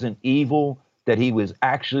Keith wasn't evil, that he was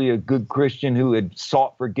actually a good Christian who had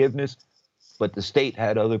sought forgiveness, but the state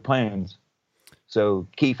had other plans. So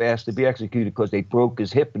Keith asked to be executed because they broke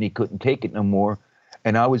his hip and he couldn't take it no more.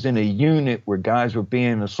 And I was in a unit where guys were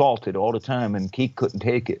being assaulted all the time and Keith couldn't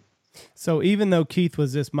take it. So even though Keith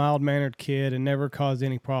was this mild-mannered kid and never caused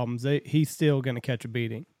any problems, he's still going to catch a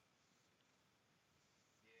beating.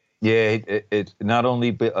 Yeah, it's not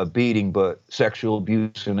only a beating, but sexual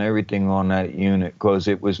abuse and everything on that unit because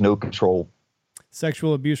it was no control.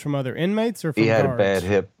 Sexual abuse from other inmates or from He had guards? a bad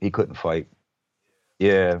hip. He couldn't fight.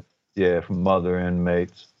 Yeah, from other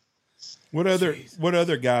inmates. What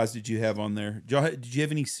other guys did you have on there? Did you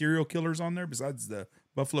have any serial killers on there besides the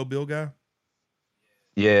Buffalo Bill guy?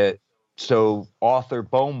 Yeah, so Arthur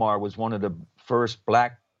Bomar was one of the first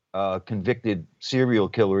black convicted serial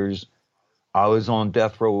killers. I was on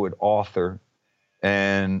death row with Arthur,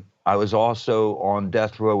 and I was also on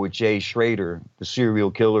death row with Jay Schrader, the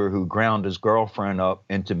serial killer who ground his girlfriend up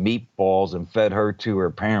into meatballs and fed her to her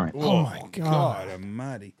parents. Oh my God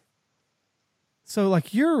almighty. So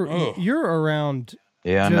like you're around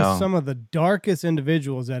just some of the darkest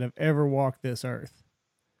individuals that have ever walked this earth.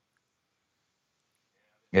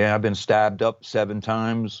 Yeah, I've been stabbed up 7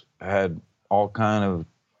 times. I had all kind of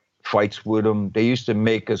fights with them. They used to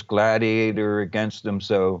make us gladiator against them.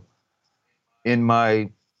 So in my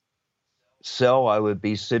cell, I would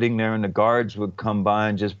be sitting there and the guards would come by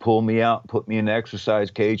and just pull me out, put me in the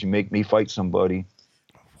exercise cage and make me fight somebody.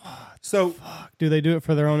 So do they do it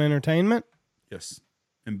for their own entertainment? Yes.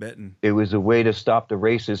 And betting. It was a way to stop the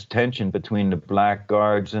racist tension between the black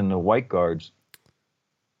guards and the white guards.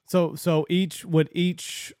 So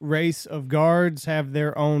each race of guards have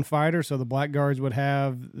their own fighter. So the black guards would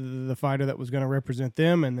have the fighter that was going to represent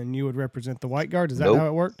them, and then you would represent the white guards. Is that how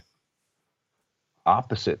it worked?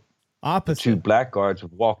 Opposite. The 2 black guards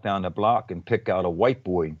would walk down the block and pick out a white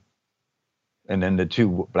boy. And then the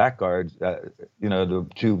 2 black guards, the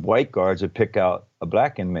 2 white guards would pick out a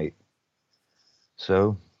black inmate.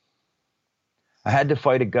 So I had to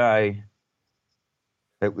fight a guy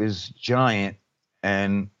that was giant,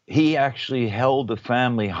 and he actually held the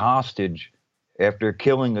family hostage after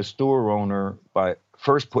killing a store owner by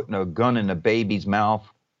first putting a gun in the baby's mouth.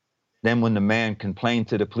 Then when the man complained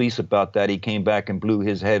to the police about that, he came back and blew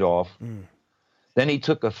his head off. Mm. Then he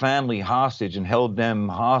took a family hostage and held them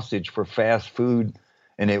hostage for fast food.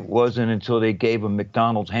 And it wasn't until they gave him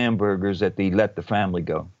McDonald's hamburgers that they let the family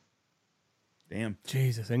go. Damn.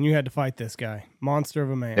 Jesus. And you had to fight this guy. Monster of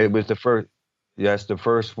a man. It was the first. That's the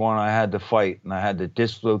first one I had to fight, and I had to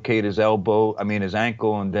dislocate his ankle,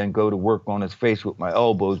 and then go to work on his face with my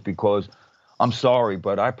elbows because I'm sorry,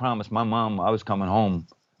 but I promised my mom I was coming home.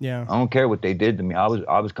 Yeah. I don't care what they did to me. I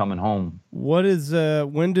was coming home. What is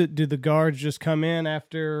when do the guards just come in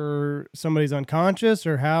after somebody's unconscious,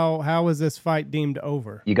 or how is this fight deemed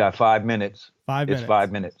over? You got 5 minutes. 5 minutes. It's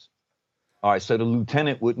 5 minutes. All right, so the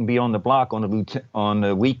lieutenant wouldn't be on the block on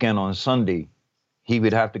the weekend on Sunday. He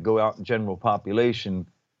would have to go out in general population,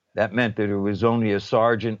 That meant that there was only a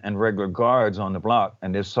sergeant and regular guards on the block.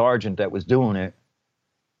 And this sergeant that was doing it,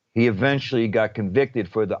 he eventually got convicted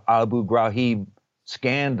for the Abu Ghraib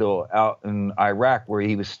scandal out in Iraq, where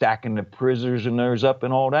he was stacking the prisoners up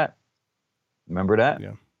and all that. Remember that?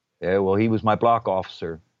 Yeah. Yeah, well, he was my block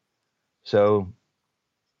officer. So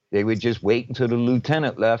they would just wait until the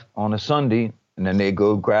lieutenant left on a Sunday, and then they'd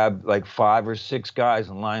go grab like 5 or 6 guys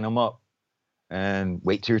and line them up and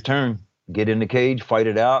wait till your turn. Get in the cage, fight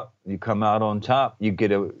it out. You come out on top, you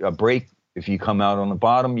get a break. If you come out on the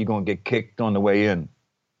bottom, you're going to get kicked on the way in.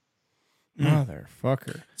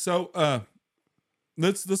 Motherfucker. So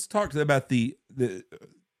let's talk about the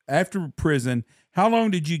after prison. How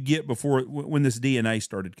long did you get before when this DNA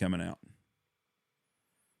started coming out?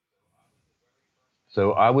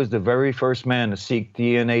 So I was the very first man to seek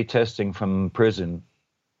DNA testing from prison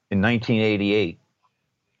in 1988.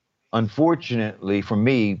 Unfortunately for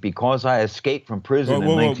me, because I escaped from prison in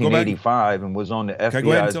 1985 and was on the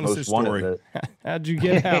FBI's most wanted list. How'd you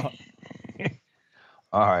get out?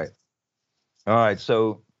 All right.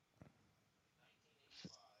 So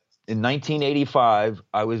in 1985,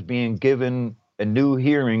 I was being given a new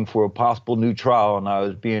hearing for a possible new trial, and I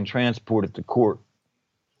was being transported to court.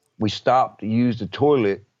 We stopped to use the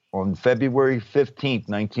toilet on February 15th,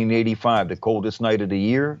 1985, the coldest night of the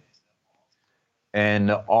year. And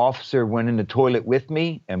the officer went in the toilet with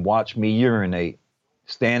me and watched me urinate,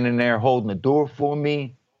 standing there holding the door for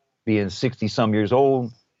me, being 60-some years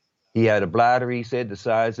old. He had a bladder, he said, the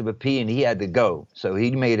size of a pea, and he had to go. So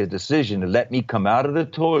he made a decision to let me come out of the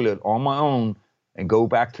toilet on my own and go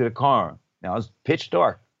back to the car. Now, it's pitch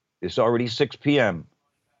dark. It's already 6 p.m.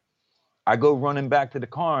 I go running back to the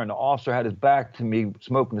car, and the officer had his back to me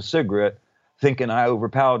smoking a cigarette, thinking I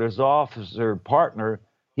overpowered his officer partner.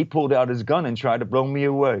 He pulled out his gun and tried to blow me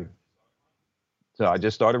away. So I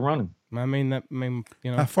just started running.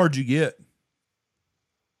 How far'd you get?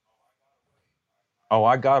 Oh,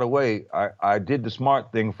 I got away. I did the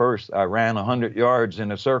smart thing first. I ran 100 yards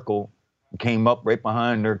in a circle, came up right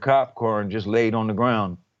behind their cop car and just laid on the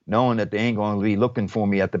ground, knowing that they ain't going to be looking for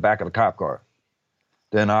me at the back of the cop car.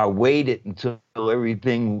 Then I waited until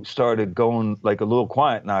everything started going like a little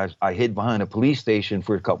quiet, and I hid behind a police station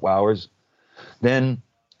for a couple hours. Then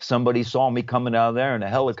somebody saw me coming out of there, and a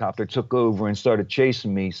helicopter took over and started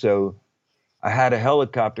chasing me. So I had a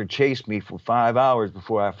helicopter chase me for 5 hours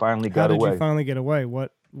before I finally got away. How did you finally get away?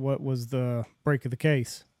 What was the break of the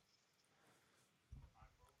case?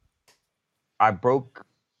 I broke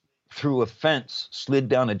through a fence, slid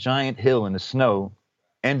down a giant hill in the snow,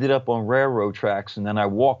 ended up on railroad tracks, and then I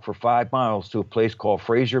walked for 5 miles to a place called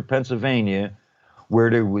Fraser, Pennsylvania,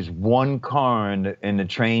 where there was one car in the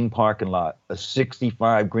train parking lot, a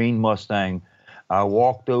 65 green Mustang. I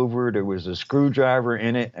walked over, there was a screwdriver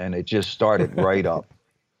in it, and it just started right up.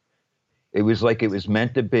 It was like it was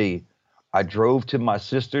meant to be. I drove to my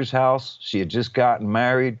sister's house. She had just gotten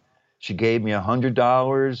married. She gave me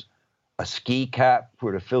 $100, a ski cap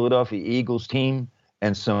for the Philadelphia Eagles team,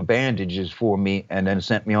 and some bandages for me, and then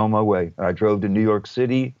sent me on my way. I drove to New York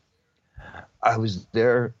City. I was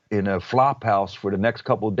there in a flop house for the next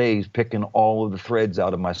couple of days, picking all of the threads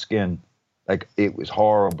out of my skin. Like, it was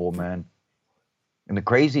horrible, man. And the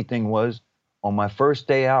crazy thing was, on my first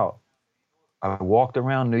day out, I walked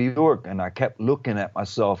around New York and I kept looking at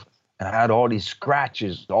myself, and I had all these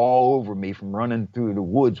scratches all over me from running through the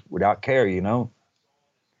woods without care, you know?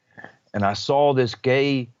 And I saw this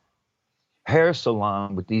gay hair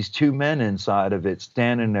salon with these 2 men inside of it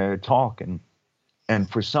standing there talking. And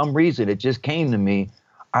for some reason, it just came to me.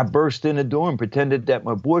 I burst in the door and pretended that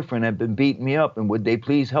my boyfriend had been beating me up, and would they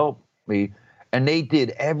please help me? And they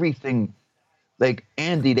did everything. Like,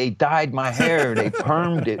 Andy, they dyed my hair. They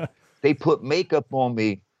permed it. They put makeup on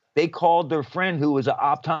me. They called their friend who was an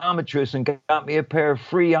optometrist and got me a pair of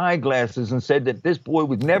free eyeglasses and said that this boy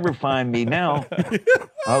would never find me now.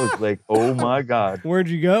 I was like, oh, my God. Where'd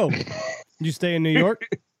you go? Did you stay in New York?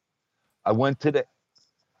 I went to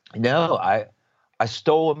I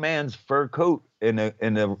stole a man's fur coat in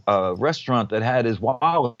a restaurant that had his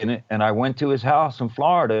wallet in it, and I went to his house in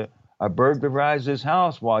Florida. I burglarized his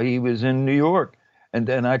house while he was in New York, and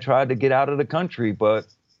then I tried to get out of the country, but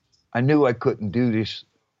I knew I couldn't do this.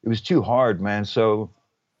 It was too hard, man. So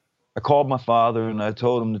I called my father, and I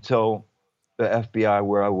told him to tell the FBI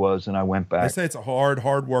where I was, and I went back. They say it's a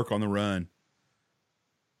hard work on the run.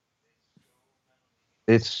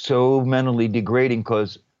 It's so mentally degrading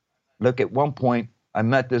because, look, at one point, I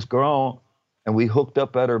met this girl, and we hooked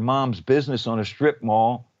up at her mom's business on a strip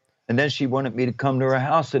mall, and then she wanted me to come to her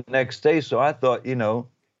house the next day, so I thought, you know,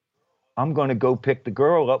 I'm going to go pick the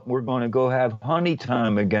girl up, and we're going to go have honey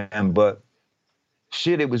time again, but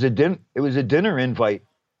Shit, it was a dinner invite,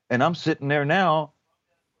 and I'm sitting there now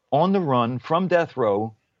on the run from death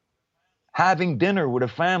row, having dinner with a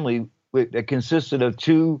family that consisted of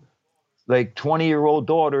two like 20-year-old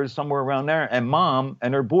daughters, somewhere around there, and mom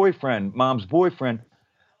and her boyfriend, mom's boyfriend.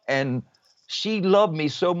 And she loved me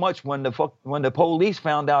so much when the police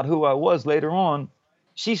found out who I was later on.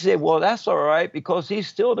 She said, well, that's all right, because he's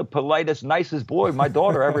still the politest, nicest boy my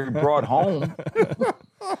daughter ever brought home.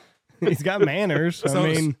 He's got manners. I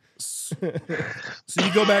mean, so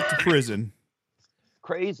you go back to prison.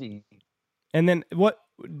 Crazy. And then what?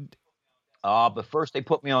 But first they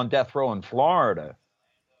put me on death row in Florida.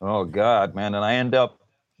 Oh, God, man. And I end up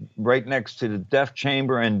right next to the death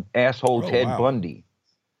chamber and asshole Ted Bundy.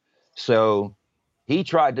 So he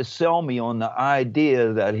tried to sell me on the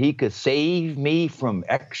idea that he could save me from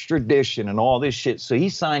extradition and all this shit. So he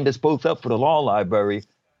signed us both up for the law library.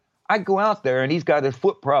 I go out there and he's got his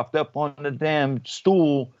foot propped up on the damn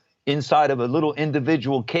stool inside of a little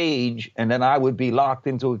individual cage. And then I would be locked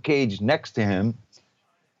into a cage next to him.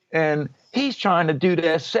 And he's trying to do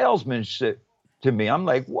that salesmanship to me. I'm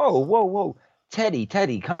like, whoa. Teddy,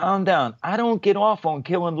 calm down. I don't get off on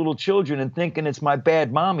killing little children and thinking it's my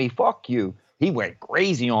bad mommy. Fuck you. He went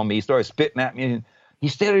crazy on me. He started spitting at me. And he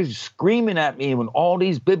started screaming at me with all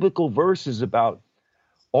these biblical verses about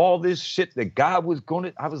all this shit that God was going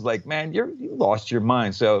to. I was like, man, you lost your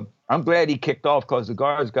mind. So I'm glad he kicked off, because the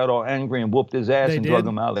guards got all angry and whooped his ass and drug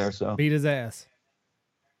him out there. So beat his ass.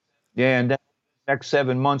 Yeah, and then the next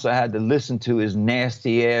 7 months I had to listen to his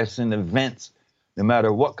nasty ass in the vents. No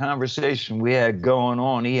matter what conversation we had going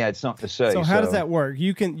on, he had something to say. So how does that work?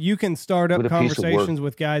 You can start up conversations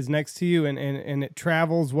with guys next to you, and it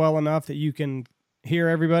travels well enough that you can hear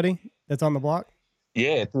everybody that's on the block?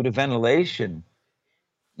 Yeah, through the ventilation.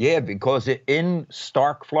 Yeah, because in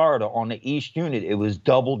Stark, Florida, on the East Unit, it was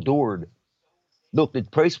double doored. Look, the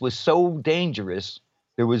place was so dangerous,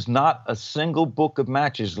 there was not a single book of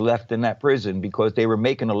matches left in that prison, because they were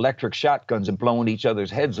making electric shotguns and blowing each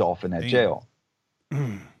other's heads off in that jail.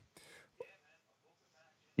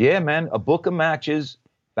 Yeah, man, a book of matches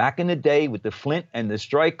back in the day with the flint and the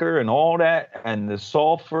striker and all that, and the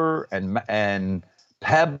sulfur and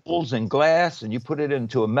pebbles and glass, and you put it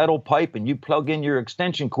into a metal pipe and you plug in your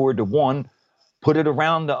extension cord to one, put it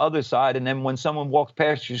around the other side, and then when someone walks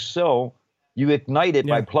past your cell, you ignite it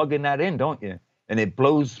by plugging that in, don't you? And it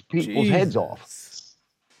blows people's heads off.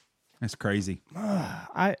 That's crazy.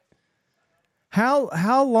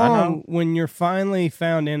 How long, when you're finally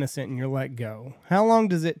found innocent and you're let go, how long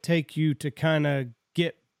does it take you to kind of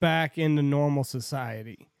get back into normal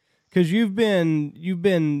society? Because you've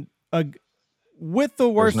been with the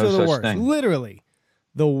worst of the worst, literally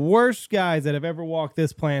the worst guys that have ever walked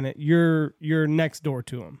this planet. You're next door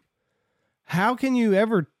to them. How can you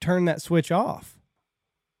ever turn that switch off?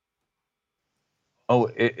 Oh,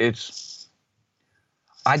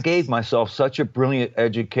 I gave myself such a brilliant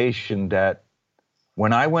education that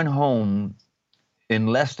when I went home, in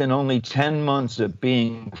less than only 10 months of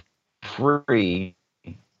being free,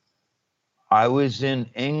 I was in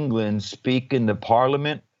England speaking to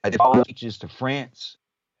Parliament. I did speeches to France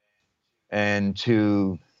and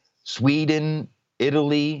to Sweden,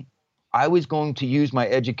 Italy. I was going to use my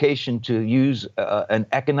education to use an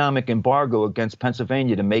economic embargo against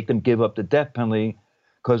Pennsylvania to make them give up the death penalty,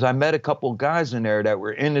 because I met a couple guys in there that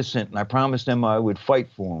were innocent, and I promised them I would fight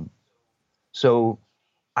for them. So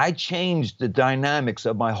I changed the dynamics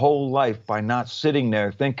of my whole life by not sitting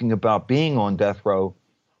there thinking about being on death row.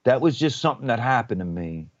 That was just something that happened to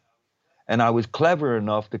me. And I was clever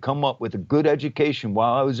enough to come up with a good education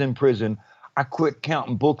while I was in prison. I quit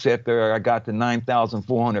counting books after I got to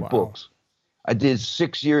 9,400 books. I did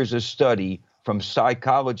 6 years of study from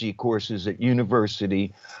psychology courses at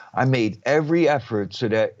university. I made every effort so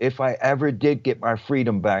that if I ever did get my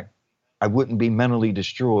freedom back, I wouldn't be mentally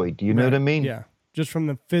destroyed. Do you know what I mean? Yeah. Just from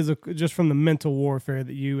the mental warfare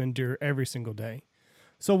that you endure every single day.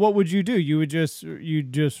 So what would you do? You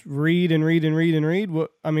just read and read and read and read.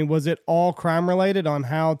 Was it all crime related on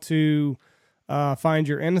how to find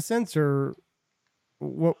your innocence, or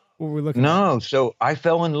what were we looking at? No. So I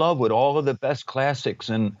fell in love with all of the best classics,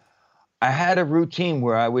 and I had a routine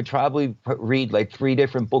where I would probably read like 3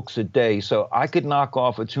 different books a day. So I could knock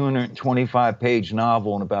off a 225-page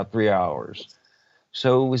novel in about 3 hours.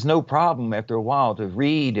 So it was no problem after a while to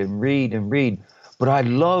read and read and read. But I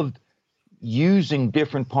loved using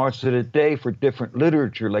different parts of the day for different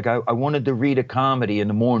literature. Like I wanted to read a comedy in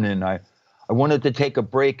the morning. I wanted to take a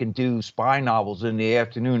break and do spy novels in the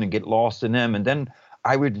afternoon and get lost in them. And then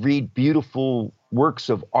I would read beautiful works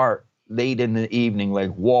of art late in the evening,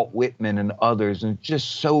 like Walt Whitman and others. And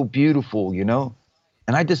just so beautiful, you know?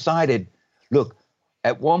 And I decided, look,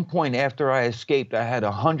 at one point after I escaped, I had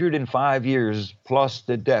 105 years plus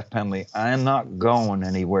the death penalty. I am not going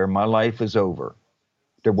anywhere. My life is over.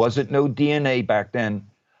 There wasn't no DNA back then.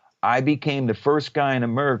 I became the first guy in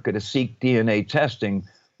America to seek DNA testing.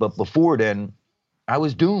 But before then, I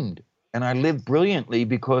was doomed. And I lived brilliantly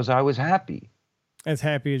because I was happy. As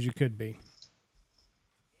happy as you could be.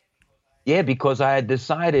 Yeah, because I had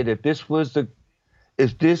decided if this was the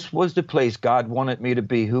place God wanted me to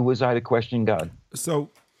be, who was I to question God? So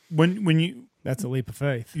when you That's a leap of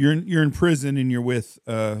faith. you're in prison and you're with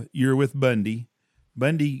Bundy.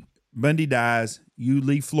 Bundy dies. You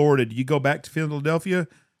leave Florida. Do you go back to Philadelphia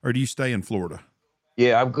or do you stay in Florida?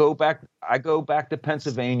 Yeah, I go back to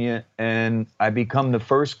Pennsylvania, and I become the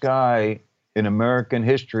first guy in American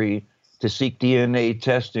history to seek DNA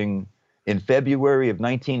testing in February of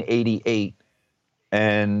 1988.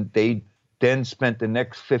 And they then spent the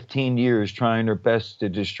next 15 years trying their best to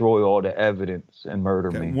destroy all the evidence and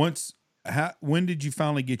murder me. When did you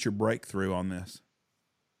finally get your breakthrough on this?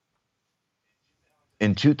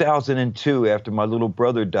 In 2002, after my little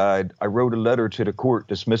brother died, I wrote a letter to the court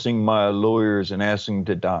dismissing my lawyers and asking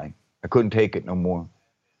to die. I couldn't take it no more.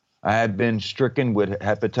 I had been stricken with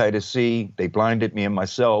hepatitis C. They blinded me in my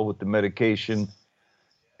cell with the medication.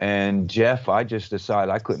 And Jeff, I just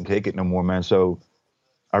decided I couldn't take it no more, man. So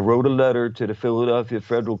I wrote a letter to the Philadelphia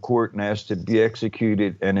federal court and asked to be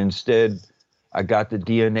executed. And instead, I got the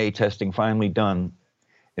DNA testing finally done.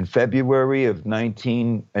 In February of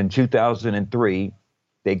 2003,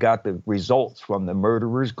 they got the results from the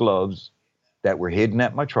murderer's gloves that were hidden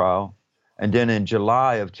at my trial. And then in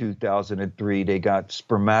July of 2003, they got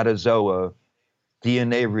spermatozoa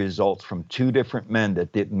DNA results from 2 different men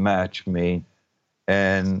that didn't match me.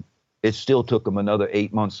 And it still took them another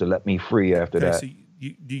 8 months to let me free after that. So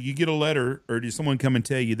do you get a letter or does someone come and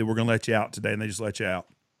tell you that we're going to let you out today and they just let you out?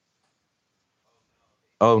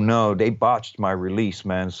 Oh, no, they botched my release,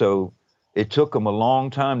 man. So it took them a long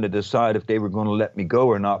time to decide if they were going to let me go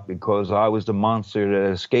or not because I was the monster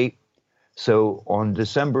that escaped. So on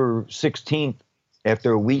December 16th,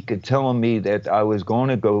 after a week of telling me that I was going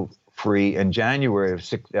to go free, in January of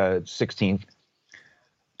 16th,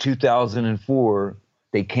 2004,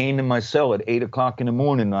 they came to my cell at 8 o'clock in the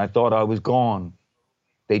morning and I thought I was gone.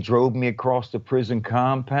 They drove me across the prison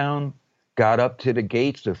compound, got up to the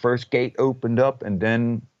gates. The first gate opened up and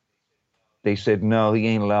then they said, no, he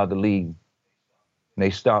ain't allowed to leave. And they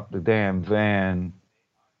stopped the damn van.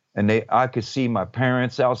 And I could see my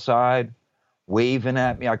parents outside waving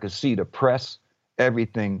at me. I could see the press,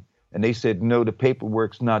 everything. And they said, no, the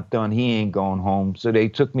paperwork's not done. He ain't going home. So they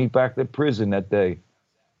took me back to prison that day.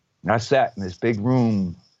 And I sat in this big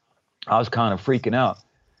room. I was kind of freaking out.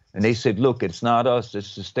 And they said, look, it's not us.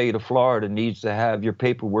 It's the state of Florida needs to have your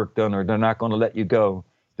paperwork done or they're not going to let you go.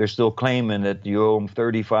 They're still claiming that you owe them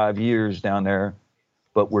 35 years down there,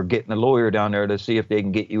 but we're getting a lawyer down there to see if they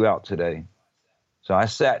can get you out today. So I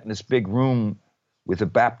sat in this big room with a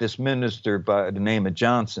Baptist minister by the name of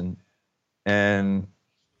Johnson, and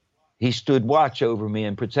he stood watch over me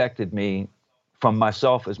and protected me from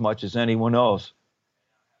myself as much as anyone else.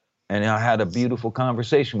 And I had a beautiful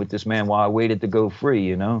conversation with this man while I waited to go free,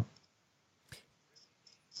 you know?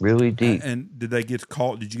 Really deep. And did they get a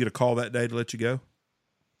call? Did you get a call that day to let you go?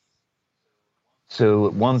 So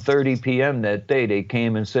at 1:30 p.m. that day, they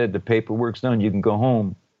came and said, the paperwork's done, you can go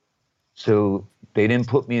home. So they didn't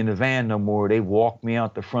put me in the van no more. They walked me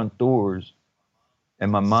out the front doors.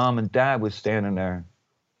 And my mom and dad was standing there.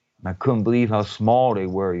 And I couldn't believe how small they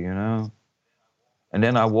were, you know? And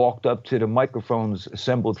then I walked up to the microphones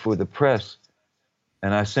assembled for the press,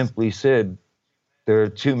 and I simply said, there are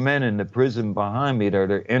 2 men in the prison behind me that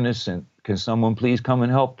are innocent. Can someone please come and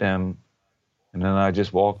help them? And then I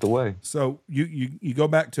just walked away. So you go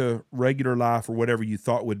back to regular life or whatever you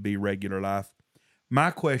thought would be regular life.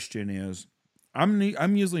 My question is,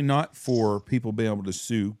 I'm usually not for people being able to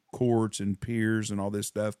sue courts and peers and all this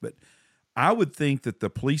stuff, but I would think that the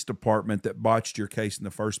police department that botched your case in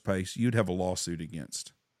the first place, you'd have a lawsuit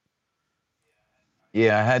against.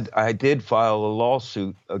 Yeah, I did file a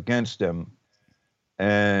lawsuit against them,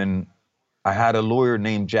 and I had a lawyer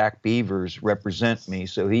named Jack Beavers represent me,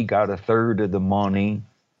 so he got a third of the money.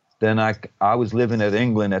 Then I was living in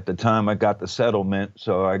England at the time I got the settlement,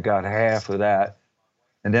 so I got half of that.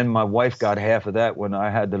 And then my wife got half of that when I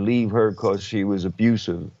had to leave her because she was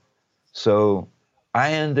abusive. So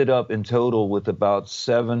I ended up in total with about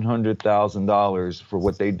 $700,000 for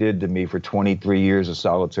what they did to me for 23 years of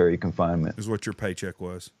solitary confinement. Is what your paycheck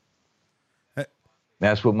was.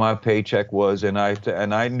 That's what my paycheck was, and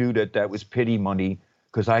I knew that was pity money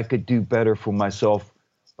because I could do better for myself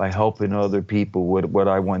by helping other people with what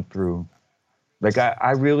I went through. Like,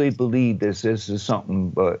 I really believe this is something,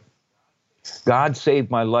 but God saved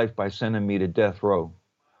my life by sending me to death row.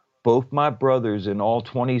 Both my brothers and all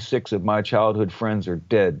 26 of my childhood friends are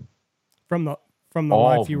dead. From the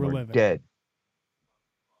All life you were of them are living. dead.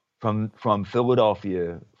 From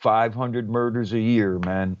Philadelphia, 500 murders a year,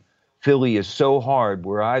 man. Philly is so hard.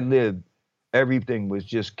 Where I lived, everything was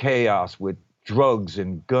just chaos with drugs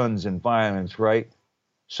and guns and violence, right?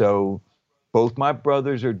 So both my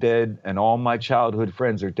brothers are dead and all my childhood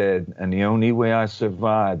friends are dead. And the only way I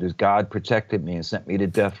survived is God protected me and sent me to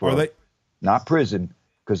death row. Not prison,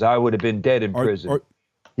 because I would have been dead in prison.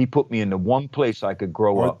 He put me in the one place I could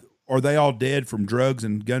grow up. Are they all dead from drugs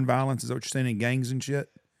and gun violence? Is that what you're saying, in gangs and shit?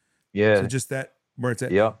 Yeah. So just that, where it's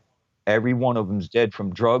at? Yep. Every one of them's dead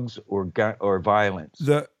from drugs or violence.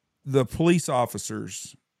 The police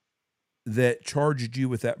officers that charged you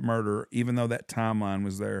with that murder, even though that timeline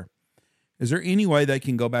was there, is there any way they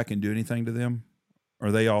can go back and do anything to them?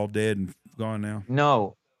 Are they all dead and gone now?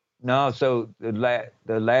 No. So the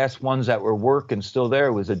last ones that were working still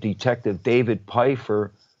there was a detective, David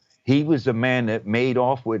Pfeiffer. He was the man that made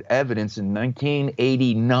off with evidence in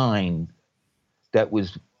 1989 that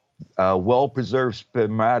was well-preserved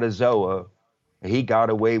spermatozoa. He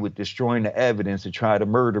got away with destroying the evidence to try to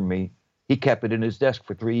murder me. He kept it in his desk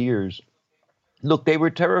for 3 years. Look, they were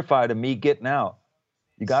terrified of me getting out.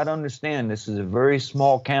 You got to understand, this is a very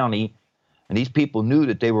small county, and these people knew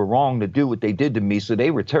that they were wrong to do what they did to me, so they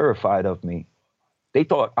were terrified of me. They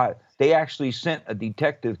thought they actually sent a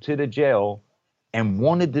detective to the jail and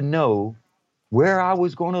wanted to know where I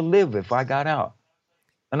was going to live if I got out.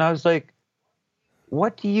 And I was like,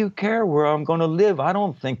 what do you care where I'm going to live? I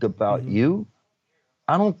don't think about you.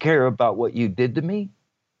 I don't care about what you did to me.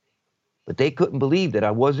 But they couldn't believe that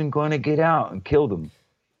I wasn't going to get out and kill them.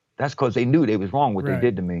 That's because they knew they was wrong what they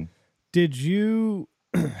did to me.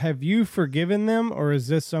 Have you forgiven them, or is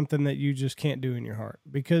this something that you just can't do in your heart?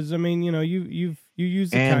 Because I mean, you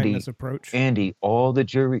use the kindness approach. Andy, all the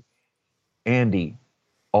jury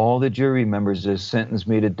members that sentenced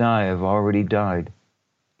me to die have already died.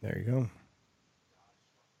 There you go.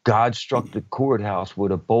 God struck the courthouse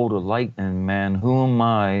with a bolt of lightning, man. Who am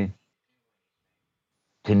I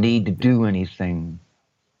to need to do anything?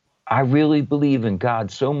 I really believe in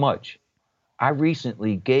God so much. I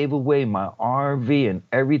recently gave away my RV and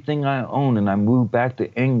everything I own, and I moved back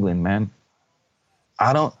to England, man.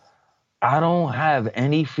 I don't have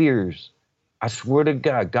any fears. I swear to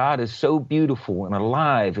God, God is so beautiful and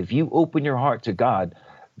alive. If you open your heart to God,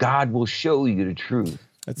 God will show you the truth.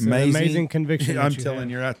 That's an amazing conviction. I'm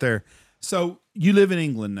telling you right there. So you live in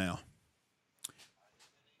England now.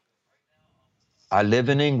 I live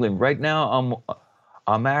in England. Right now,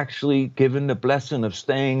 I'm actually given the blessing of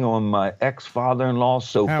staying on my ex-father-in-law's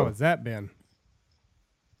sofa. How has that been?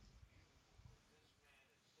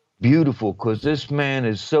 Beautiful, because this man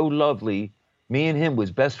is so lovely. Me and him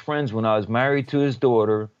was best friends when I was married to his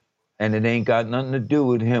daughter, and it ain't got nothing to do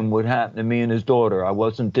with him, what happened to me and his daughter. I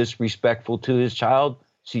wasn't disrespectful to his child.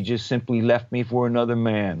 She just simply left me for another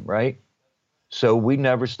man, right? So we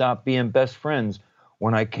never stopped being best friends.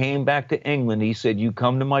 When I came back to England, he said, you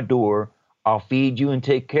come to my door, I'll feed you and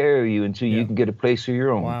take care of you until you can get a place of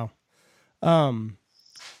your own. Wow.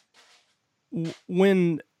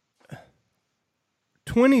 When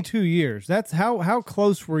 22 years, that's how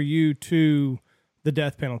close were you to the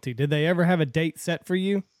death penalty? Did they ever have a date set for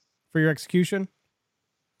you for your execution?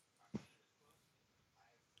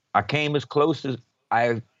 I came as close as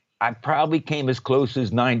I probably came as close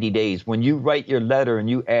as 90 days. When you write your letter and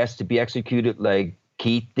you ask to be executed like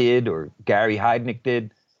Keith did or Gary Heidnick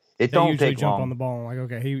did, it don't take long. They jump on the ball and like,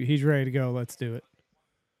 okay, he's ready to go. Let's do it.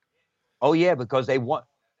 Oh yeah, because they want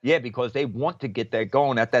to get that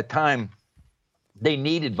going. At that time, they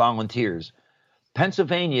needed volunteers.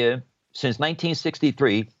 Pennsylvania, since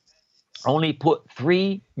 1963, only put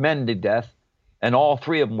 3 men to death, and all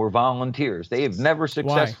 3 of them were volunteers. They have never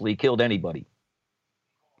successfully killed anybody.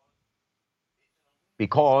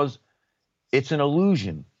 Because it's an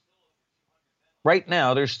illusion. Right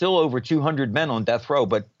now, there's still over 200 men on death row,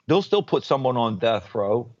 but they'll still put someone on death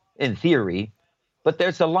row, in theory. But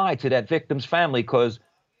there's a lie to that victim's family because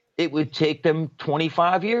it would take them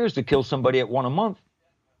 25 years to kill somebody at 1 a month.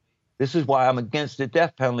 This is why I'm against the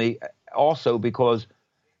death penalty also, because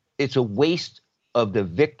it's a waste of the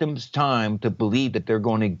victim's time to believe that they're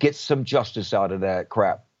going to get some justice out of that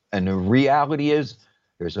crap. And the reality is,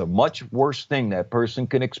 there's a much worse thing that person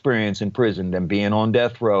can experience in prison than being on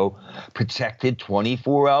death row, protected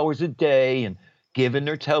 24 hours a day and given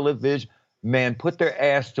their television. man, put their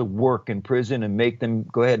ass to work in prison and make them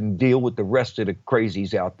go ahead and deal with the rest of the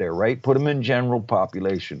crazies out there, right? Put them in general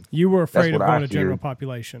population. You were afraid of what going I to general feared.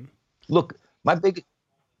 population. Look,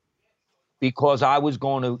 because I was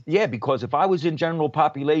going to, because if I was in general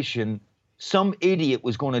population, some idiot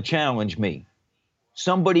was going to challenge me.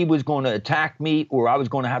 Somebody was going to attack me, or I was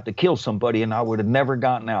going to have to kill somebody, and I would have never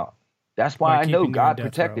gotten out. That's why I know God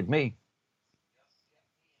protected me.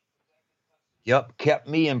 Yep, kept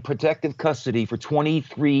me in protective custody for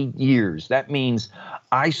 23 years. That means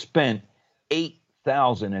I spent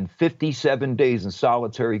 8,057 days in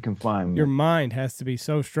solitary confinement. Your mind has to be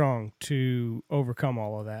so strong to overcome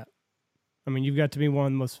all of that. I mean, you've got to be one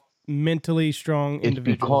of the most mentally strong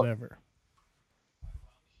individuals ever.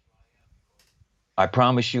 I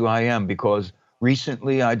promise you I am, because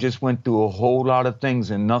recently I just went through a whole lot of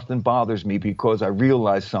things and nothing bothers me because I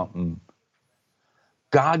realized something.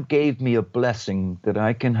 God gave me a blessing that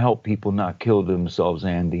I can help people not kill themselves,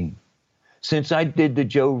 Andy. Since I did the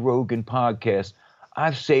Joe Rogan podcast,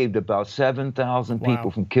 I've saved about 7,000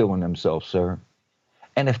 people from killing themselves, sir.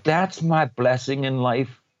 And if that's my blessing in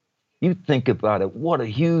life, you think about it, what a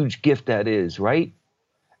huge gift that is, right?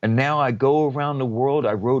 And now I go around the world.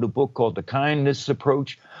 I wrote a book called The Kindness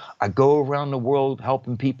Approach. I go around the world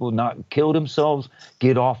helping people not kill themselves,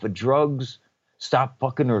 get off of drugs, stop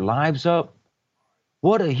fucking their lives up.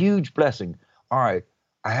 What a huge blessing. All right,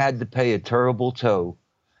 I had to pay a terrible toll,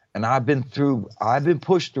 and I've been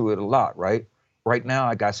pushed through it a lot, right? Right now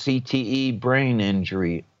I got CTE, brain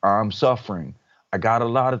injury. I'm suffering. I got a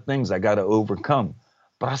lot of things I got to overcome,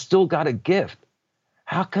 but I still got a gift.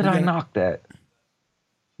 How could I knock that?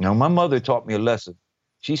 Now, my mother taught me a lesson.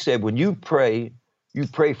 She said, when you pray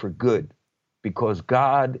for good, because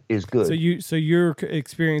God is good. So you're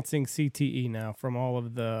experiencing CTE now from all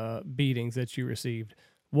of the beatings that you received.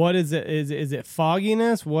 What is it? Is it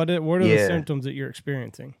fogginess? What are the symptoms that you're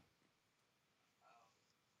experiencing?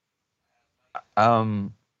 I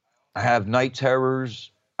have night terrors.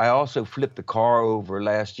 I also flipped the car over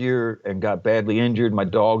last year and got badly injured. My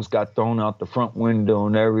dogs got thrown out the front window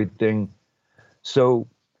and everything. So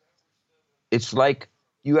it's like,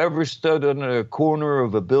 you ever stood on a corner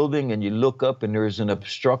of a building and you look up and there's an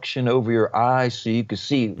obstruction over your eyes so you can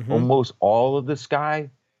see almost all of the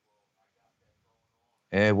sky?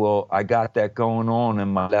 And well, I got that going on in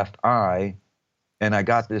my left eye, and I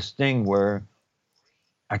got this thing where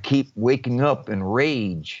I keep waking up in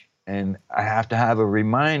rage, and I have to have a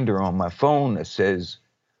reminder on my phone that says,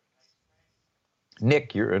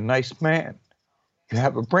 Nick, you're a nice man. You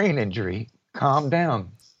have a brain injury. Calm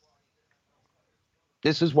down.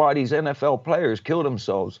 This is why these NFL players kill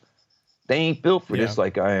themselves. They ain't built for this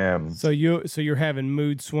like I am. So you're having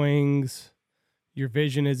mood swings, your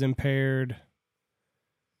vision is impaired,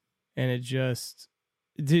 and it just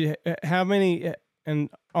and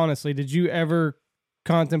honestly, did you ever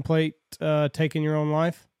contemplate taking your own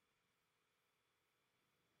life?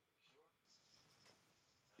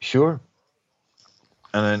 Sure.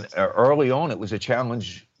 And then early on, it was a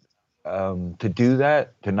challenge to do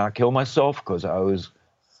that, to not kill myself, because I was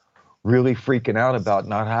really freaking out about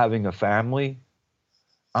not having a family.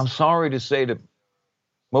 I'm sorry to say that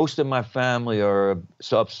most of my family are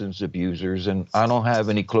substance abusers, and I don't have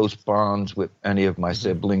any close bonds with any of my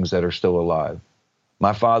siblings that are still alive.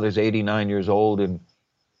 My father's 89 years old, and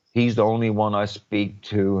he's the only one I speak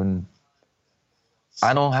to, and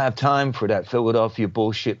I don't have time for that Philadelphia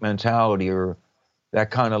bullshit mentality or that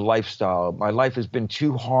kind of lifestyle. My life has been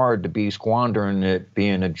too hard to be squandering it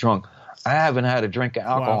being a drunk. I haven't had a drink of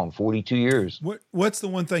alcohol in 42 years. What's the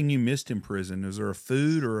one thing you missed in prison? Is there a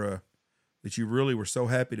food or that you really were so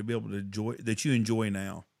happy to be able to enjoy, that you enjoy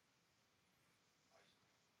now?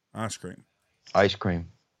 Ice cream. Ice cream.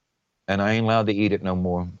 And I ain't allowed to eat it no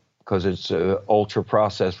more because it's ultra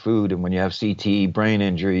processed food. And when you have CTE, brain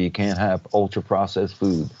injury, you can't have ultra processed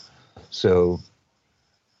food. So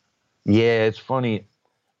yeah, it's funny.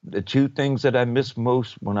 The two things that I missed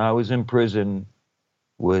most when I was in prison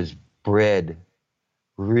was bread,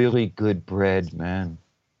 really good bread, man.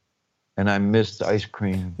 And I missed ice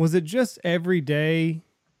cream. Was it just every day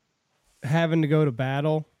having to go to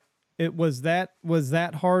battle? Was that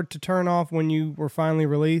hard to turn off when you were finally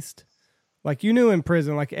released? Like, you knew in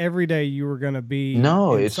prison, like every day you were going to be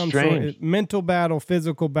it's some strange. sort of mental battle,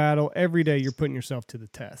 physical battle. Every day you're putting yourself to the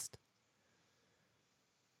test.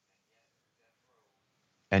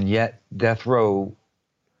 And yet death row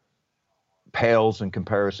pales in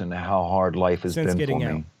comparison to how hard life has been for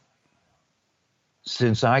me.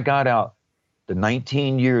 Since I got out, the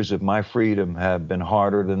 19 years of my freedom have been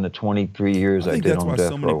harder than the 23 years I did on death row. That's why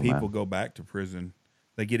so many people go back to prison.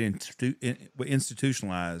 They get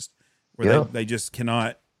institutionalized, where they just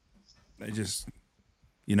cannot. They just,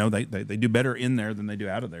 they do better in there than they do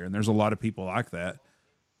out of there, and there's a lot of people like that.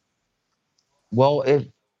 Well,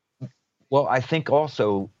 I think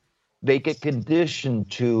also they get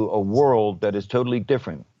conditioned to a world that is totally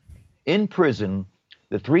different. In prison,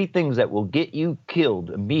 the three things that will get you killed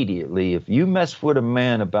immediately if you mess with a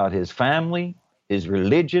man about his family, his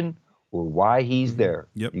religion, or why he's there.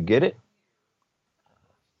 Yep. You get it?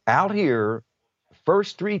 Out here,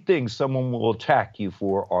 first three things someone will attack you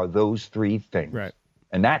for are those three things. Right.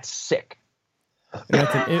 And that's sick. And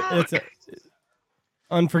it's an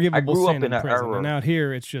unforgivable I grew sin up in an prison. era. And out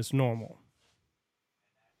here, it's just normal.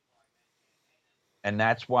 And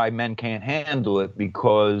that's why men can't handle it,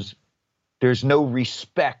 because there's no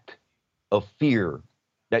respect of fear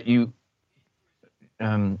that you,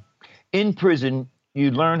 in prison,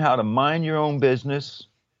 you learn how to mind your own business.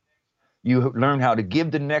 You learn how to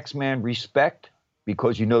give the next man respect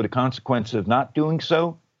because you know the consequences of not doing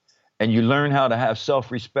so. And you learn how to have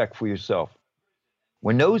self-respect for yourself.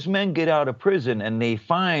 When those men get out of prison and they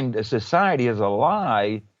find a society is a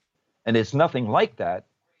lie and it's nothing like that,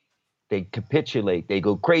 they capitulate, they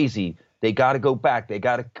go crazy, they got to go back, they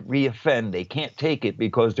got to reoffend, they can't take it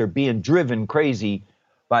because they're being driven crazy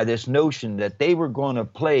by this notion that they were going to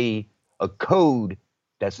play a code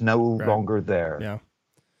that's no longer there. Yeah.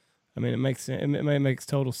 I mean, it makes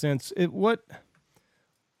total sense.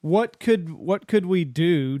 What could we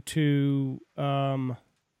do to, because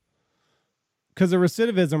the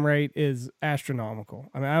recidivism rate is astronomical.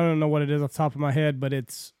 I mean, I don't know what it is off the top of my head, but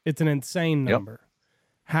it's an insane number. Yep.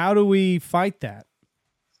 How do we fight that?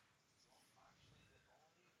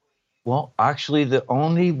 Well, actually, the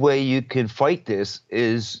only way you can fight this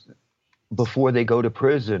is before they go to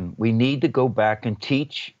prison. We need to go back and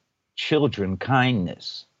teach children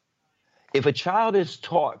kindness. If a child is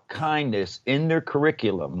taught kindness in their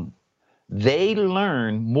curriculum, they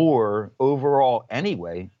learn more overall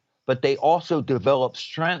anyway, but they also develop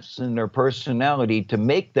strengths in their personality to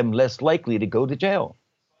make them less likely to go to jail.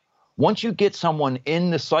 Once you get someone in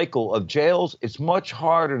the cycle of jails, it's much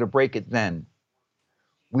harder to break it then.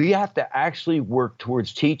 We have to actually work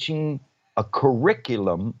towards teaching a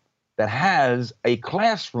curriculum that has a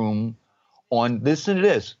classroom on, listen to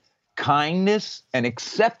this, kindness and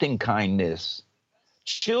accepting kindness.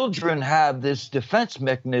 Children have this defense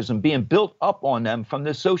mechanism being built up on them from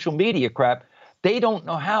this social media crap. They don't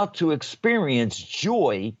know how to experience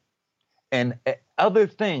joy and other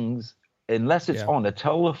things unless it's on a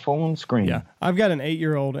telephone screen. Yeah, I've got an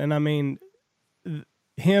 8-year-old, and I mean,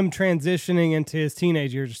 him transitioning into his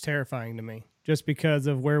teenage years is terrifying to me, just because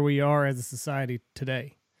of where we are as a society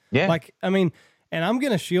today. Yeah. Like, I mean, and I'm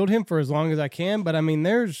going to shield him for as long as I can, but I mean,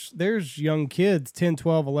 there's young kids, 10,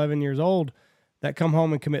 12, 11 years old, that come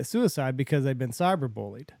home and commit suicide because they've been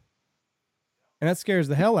cyberbullied. And that scares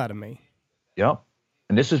the hell out of me. Yep.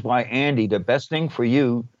 And this is why, Andy, the best thing for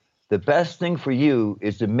you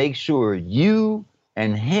is to make sure you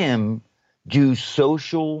and him do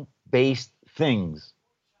social-based things.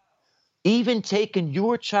 Even taking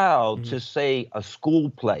your child to, say, a school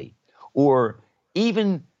play, or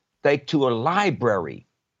even like to a library,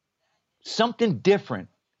 something different,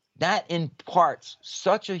 that imparts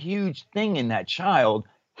such a huge thing in that child.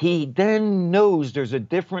 He then knows there's a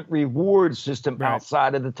different reward system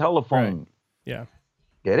outside of the telephone. Right. Yeah.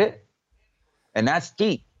 Get it? And that's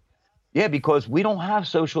deep. Yeah, because we don't have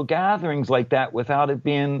social gatherings like that without it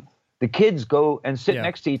being the kids go and sit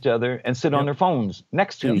next to each other and sit on their phones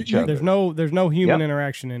next to each other. There's no human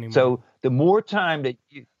interaction anymore. So the more time that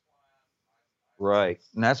you, right,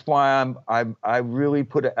 and that's why I really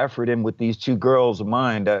put an effort in with these two girls of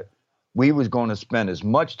mine that we was going to spend as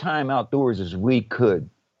much time outdoors as we could.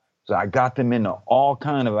 So I got them into all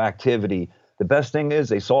kind of activity. The best thing is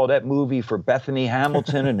they saw that movie for Bethany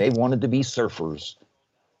Hamilton and they wanted to be surfers.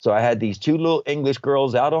 So I had these two little English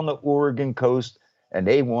girls out on the Oregon coast, and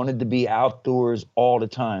they wanted to be outdoors all the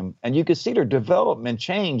time. And you could see their development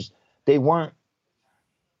changed. They weren't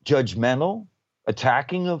judgmental,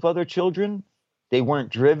 attacking of other children. They weren't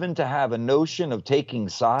driven to have a notion of taking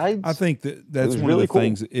sides. I think that's one really of the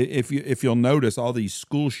things. If you'll notice all these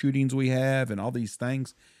school shootings we have and all these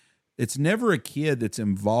things, it's never a kid that's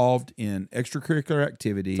involved in extracurricular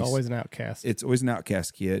activities. It's always an outcast. It's always an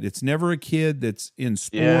outcast kid. It's never a kid that's in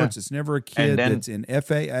sports. Yeah. It's never a kid that's in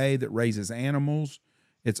FAA that raises animals.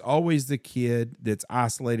 It's always the kid that's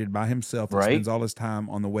isolated by himself and spends all his time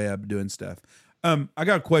on the web doing stuff. I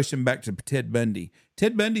got a question back to Ted Bundy.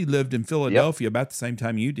 Ted Bundy lived in Philadelphia about the same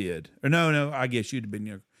time you did. Or no, I guess you'd have been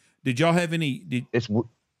here. Did y'all have any? Did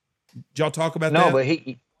y'all talk about that? No, but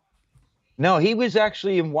he was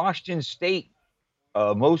actually in Washington State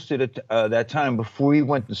most of that time before we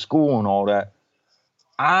went to school and all that,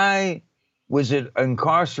 I was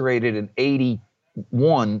incarcerated in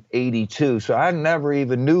 81, 82. So I never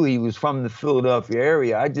even knew he was from the Philadelphia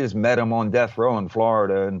area. I just met him on death row in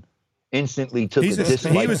Florida and instantly took a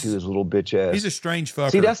dislike to his little bitch ass. He's a strange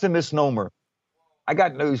fucker. See, that's the misnomer. I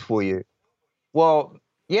got news for you. Well,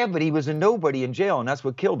 yeah, but he was a nobody in jail, and that's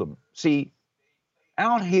what killed him. See,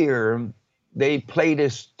 out here, they play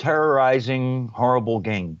this terrorizing, horrible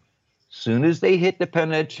game. Soon as they hit the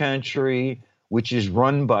penitentiary, which is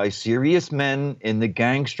run by serious men in the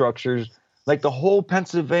gang structures, like the whole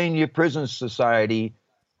Pennsylvania prison society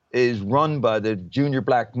is run by the Junior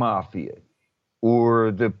Black Mafia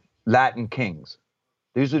or the Latin Kings.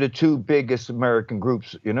 These are the two biggest American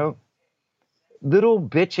groups, you know? Little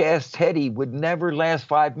bitch-ass Teddy would never last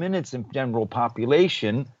 5 minutes in general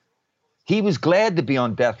population. He was glad to be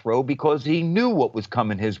on death row because he knew what was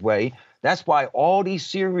coming his way. That's why all these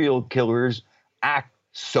serial killers act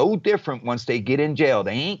so different once they get in jail.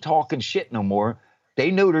 They ain't talking shit no more. They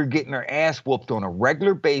know they're getting their ass whooped on a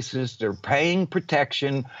regular basis. They're paying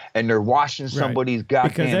protection, and they're washing somebody's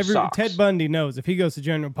goddamn socks. Ted Bundy knows if he goes to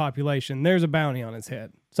general population, there's a bounty on his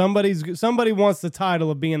head. Somebody wants the title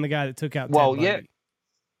of being the guy that took out Ted Bundy. Yeah.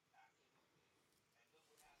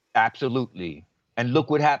 Absolutely. And look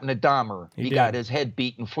what happened to Dahmer. He got his head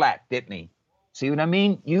beaten flat, didn't he? See what I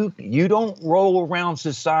mean? You don't roll around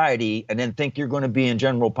society and then think you're going to be in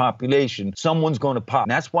general population. Someone's going to pop.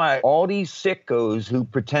 And that's why all these sickos who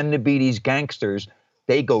pretend to be these gangsters,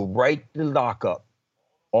 they go right to lockup.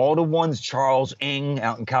 All the ones, Charles Ng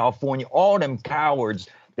out in California, all them cowards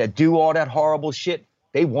that do all that horrible shit,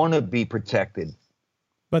 they want to be protected.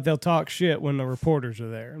 But they'll talk shit when the reporters are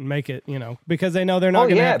there and make it, because they know they're not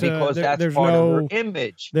going to have to. Because that's part of their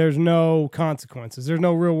image. There's no consequences. There's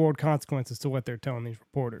no real world consequences to what they're telling these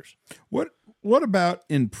reporters. What about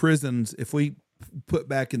in prisons, if we put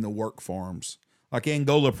back in the work farms, like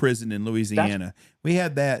Angola prison in Louisiana? We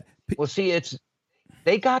had that. Well, see,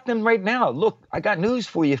 they got them right now. Look, I got news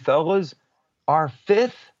for you, fellas. Our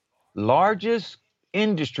fifth largest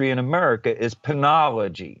industry in America is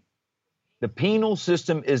penology. The penal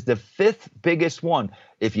system is the fifth biggest one.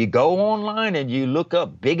 If you go online and you look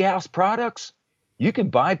up Big House products, you can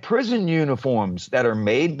buy prison uniforms that are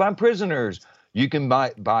made by prisoners. You can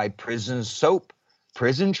buy prison soap,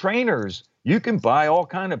 prison trainers. You can buy all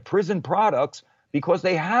kind of prison products because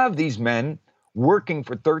they have these men working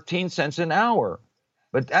for 13 cents an hour.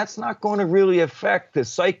 But that's not going to really affect the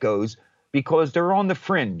psychos because they're on the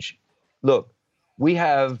fringe. Look, we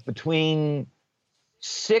have between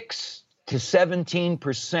 6 to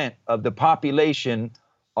 17% of the population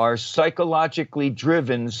are psychologically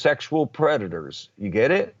driven sexual predators. You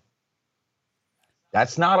get it?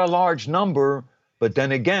 That's not a large number, but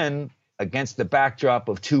then again, against the backdrop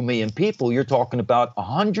of 2 million people, you're talking about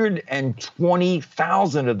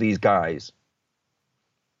 120,000 of these guys.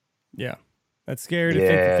 Yeah. That's scary to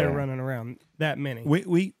think that they're running around that many.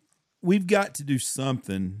 We've got to do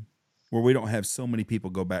something where we don't have so many people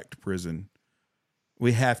go back to prison.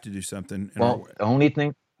 We have to do something. Well, the only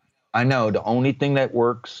thing that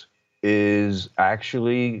works is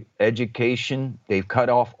actually education. They've cut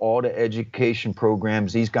off all the education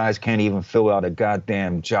programs. These guys can't even fill out a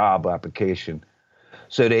goddamn job application.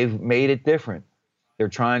 So they've made it different. They're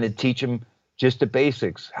trying to teach them just the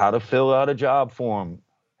basics, how to fill out a job form,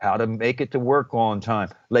 how to make it to work on time.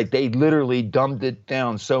 Like they literally dumbed it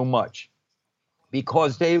down so much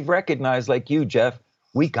because they recognize, like you, Jeff,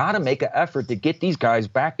 we got to make an effort to get these guys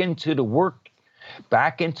back into the work,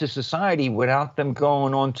 back into society without them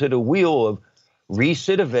going onto the wheel of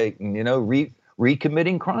recidivating,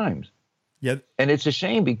 recommitting crimes. Yeah. And it's a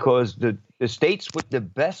shame because the states with the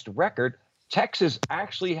best record, Texas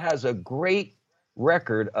actually has a great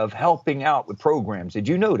record of helping out with programs. Did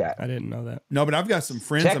you know that? I didn't know that. No, but I've got some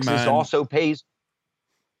friends of mine. Texas also pays.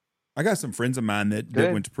 I got some friends of mine that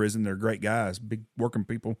went to prison. They're great guys, big working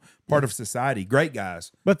people, part of society, great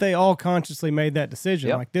guys. But they all consciously made that decision.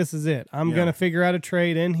 Yep. Like, this is it. I'm going to figure out a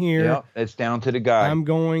trade in here. Yeah, it's down to the guy. I'm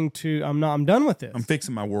done with this. I'm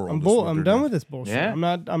fixing my world. I'm done with this bullshit.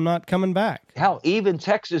 Yeah. I'm not coming back. Hell, even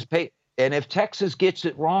Texas pay. And if Texas gets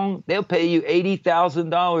it wrong, they'll pay you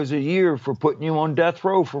 $80,000 a year for putting you on death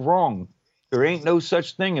row for wrong. There ain't no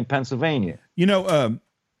such thing in Pennsylvania.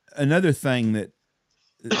 Another thing that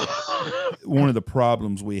one of the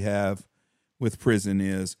problems we have with prison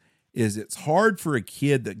is it's hard for a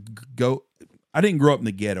kid that I didn't grow up in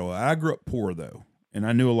the ghetto. I grew up poor though. And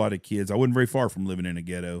I knew a lot of kids. I wasn't very far from living in a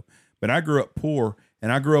ghetto, but I grew up poor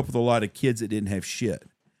and I grew up with a lot of kids that didn't have shit.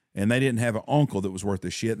 And they didn't have an uncle that was worth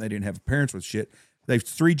the shit, and they didn't have parents with shit. They've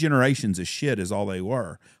 3 generations of shit is all they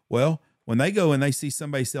were. Well, when they go and they see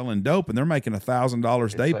somebody selling dope and they're making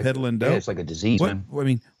 $1,000 a day peddling dope, it's like a disease, man. I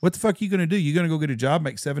mean, what the fuck are you going to do? You going to go get a job,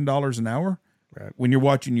 make $7 an hour? Right. When you're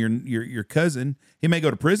watching your cousin, he may go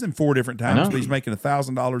to prison 4 different times, but he's making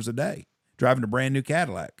 $1,000 a day, driving a brand new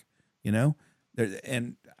Cadillac, you know?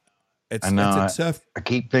 And it's a tough. I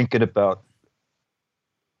keep thinking about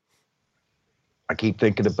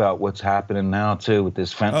what's happening now too with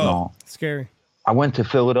this fentanyl. Scary. I went to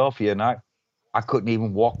Philadelphia and I couldn't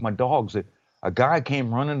even walk my dogs. A guy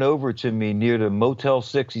came running over to me near the Motel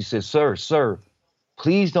 6. He said, sir,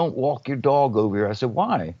 please don't walk your dog over here. I said,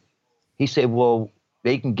 why? He said, well,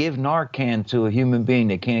 they can give Narcan to a human being.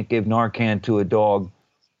 They can't give Narcan to a dog.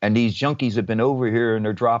 And these junkies have been over here and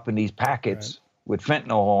they're dropping these packets with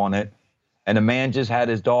fentanyl on it. And a man just had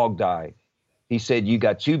his dog die. He said, you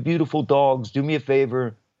got 2 beautiful dogs. Do me a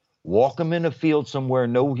favor. Walk them in a field somewhere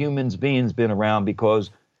no humans beings been around,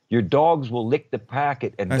 because your dogs will lick the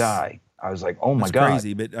packet and die. I was like, oh my God.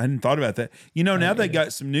 Crazy, but I hadn't thought about that. You know, now they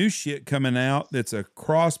got some new shit coming out that's a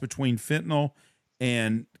cross between fentanyl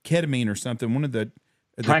and ketamine or something. One of the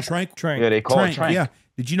Trank. Trank. Yeah, they call it Trank. Yeah.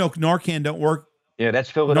 Did you know Narcan don't work? Yeah,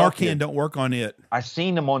 that's Philadelphia. Narcan don't work on it. I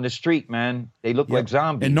seen them on the street, man. They look like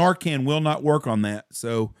zombies. And Narcan will not work on that.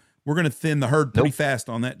 So we're going to thin the herd pretty fast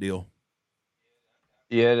on that deal.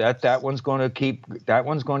 Yeah, that one's going to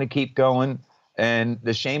keep going. And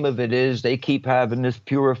the shame of it is they keep having this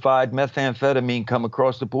purified methamphetamine come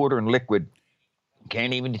across the border in liquid.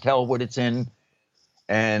 Can't even tell what it's in.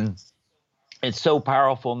 And it's so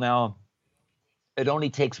powerful now. It only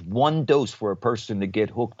takes 1 dose for a person to get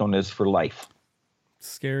hooked on this for life.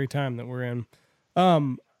 Scary time that we're in.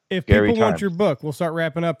 If people want your book, we'll start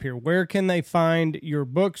wrapping up here. Where can they find your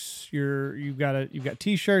books? You've got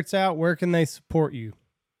T-shirts out. Where can they support you?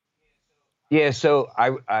 Yeah, so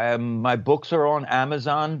my books are on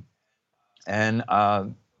Amazon, and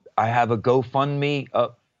I have a GoFundMe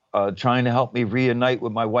up trying to help me reunite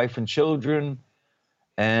with my wife and children.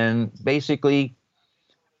 And basically,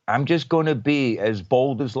 I'm just going to be as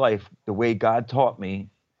bold as life, the way God taught me.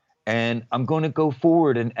 And I'm going to go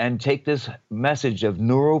forward and take this message of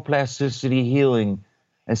neuroplasticity healing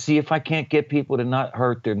and see if I can't get people to not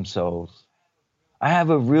hurt themselves. I have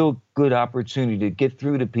a real good opportunity to get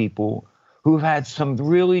through to people who've had some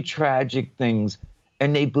really tragic things,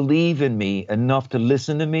 and they believe in me enough to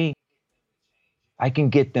listen to me. I can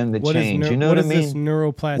get them to change. You know what I mean? What is this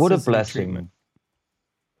neuroplasticity What a blessing. treatment?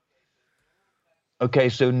 Okay,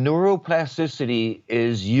 so neuroplasticity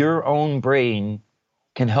is your own brain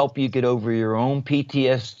can help you get over your own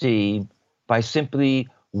PTSD by simply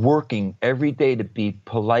working every day to be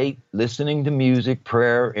polite, listening to music,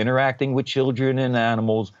 prayer, interacting with children and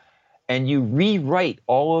animals, and you rewrite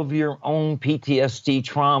all of your own PTSD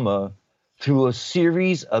trauma through a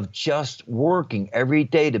series of just working every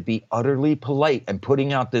day to be utterly polite and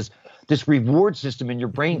putting out this reward system, and your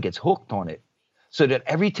brain gets hooked on it. So that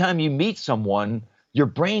every time you meet someone, your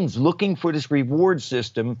brain's looking for this reward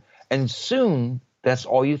system, and soon that's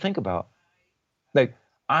all you think about. Like,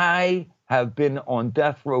 I have been on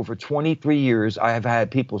death row for 23 years. I have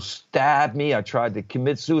had people stab me. I tried to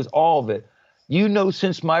commit suicide, all of it. You know,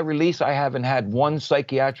 since my release, I haven't had one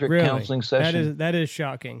psychiatric counseling session. That is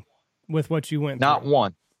shocking with what you went through. Not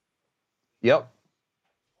one. Yep.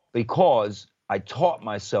 Because I taught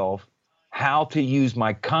myself how to use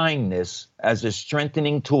my kindness as a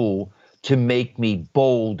strengthening tool to make me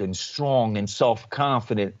bold and strong and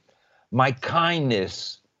self-confident. My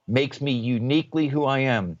kindness makes me uniquely who I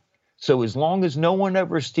am. So as long as no one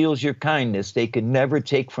ever steals your kindness, they can never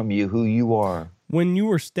take from you who you are. When you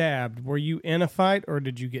were stabbed, were you in a fight or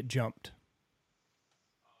did you get jumped?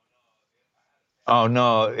 Oh,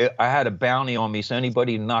 no. I had a bounty on me, so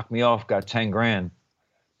anybody who knocked me off got 10 grand.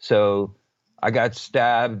 So I got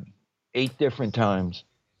stabbed 8 different times.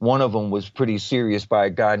 One of them was pretty serious by a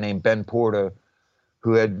guy named Ben Porter,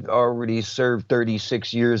 who had already served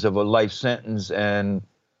 36 years of a life sentence, and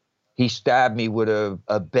he stabbed me with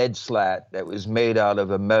a bed slat that was made out of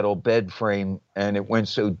a metal bed frame, and it went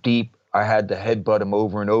so deep I had to headbutt him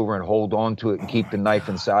over and over and hold on to it and keep the knife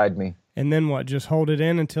inside me. And then what, just hold it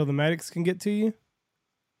in until the medics can get to you?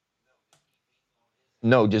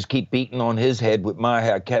 No, just keep beating on his head with my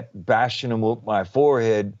head. I kept bashing him with my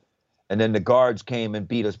forehead, and then the guards came and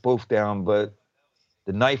beat us both down, but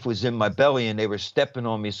the knife was in my belly and they were stepping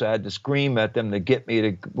on me, so I had to scream at them to get me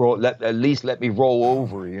to roll, at least let me roll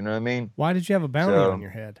over, you know what I mean? Why did you have a bounty on your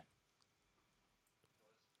head?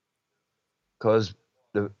 Because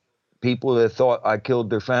the people that thought I killed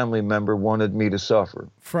their family member wanted me to suffer.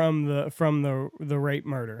 From the rape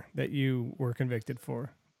murder that you were convicted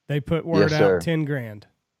for. They put word Yes, sir. out, 10 grand.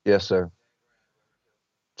 Yes, sir.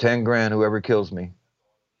 10 grand, whoever kills me.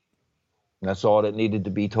 And that's all that needed to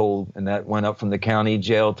be told. And that went up from the county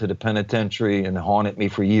jail to the penitentiary and haunted me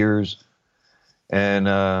for years. And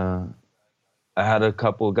I had a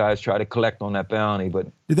couple of guys try to collect on that bounty, but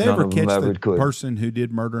did they none ever of them catch the could. person who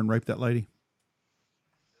did murder and rape that lady?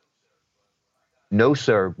 No,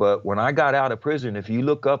 sir. But when I got out of prison, if you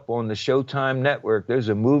look up on the Showtime network, there's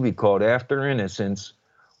a movie called After Innocence,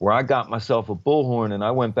 where I got myself a bullhorn and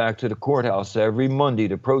I went back to the courthouse every Monday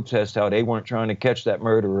to protest how they weren't trying to catch that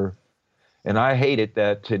murderer. And I hated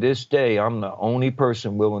that. To this day, I'm the only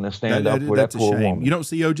person willing to stand up for that poor woman. You don't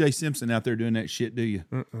see O.J. Simpson out there doing that shit, do you?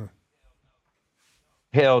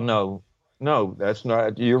 Hell no. No, that's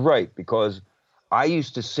not. You're right, because I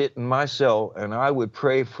used to sit in my cell and I would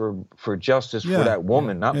pray for justice for that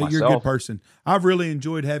woman, not myself. You're a good person. I've really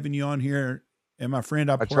enjoyed having you on here. And my friend,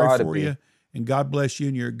 I pray for you. And God bless you,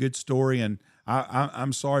 and you're a good story. And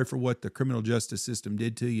I'm sorry for what the criminal justice system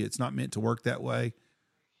did to you. It's not meant to work that way.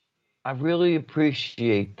 I really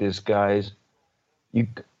appreciate this, guys.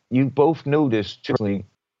 You both know this, truly.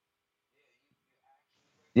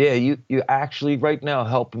 Yeah, you actually right now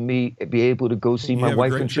helping me be able to go see my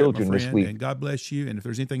wife and children this week. And God bless you. And if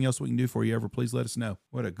there's anything else we can do for you ever, please let us know.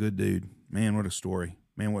 What a good dude. Man, what a story.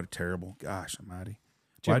 Man, what a terrible. Gosh almighty.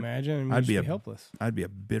 Could you imagine? I'd be helpless. I'd be a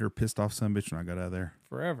bitter, pissed off son of a bitch when I got out of there.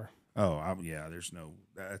 Forever. Oh,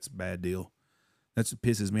 that's a bad deal. That's what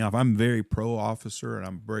pisses me off. I'm very pro officer and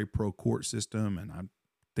I'm very pro court system, and I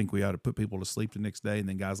think we ought to put people to sleep the next day. And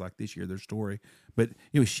then guys like this hear their story, but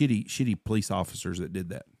it was shitty police officers that did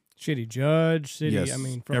that. Shitty judge, yes. I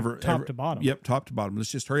mean, from top to bottom. Yep, top to bottom.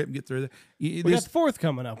 Let's just hurry up and get through that. We got the 4th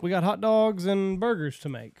coming up. We got hot dogs and burgers to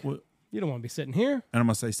make. Well, you don't want to be sitting here. And I'm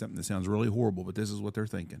going to say something that sounds really horrible, but this is what they're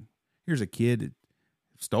thinking. Here's a kid that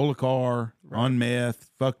stole a car, on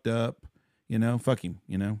meth, fucked up. Fuck him.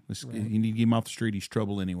 You need to get him off the street. He's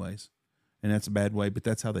trouble anyways. And that's a bad way, but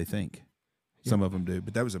that's how they think. Some of them do.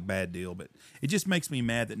 But that was a bad deal. But it just makes me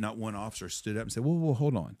mad that not one officer stood up and said, well,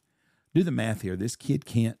 hold on. Do the math here. This kid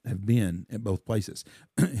can't have been at both places.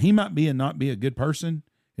 He might be and not be a good person,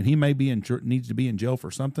 and he may be needs to be in jail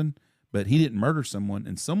for something, but he didn't murder someone,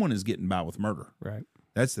 and someone is getting by with murder. Right.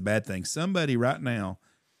 That's the bad thing. Somebody right now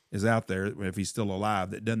is out there, if he's still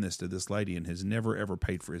alive, that done this to this lady and has never, ever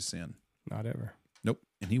paid for his sin. Not ever. Nope.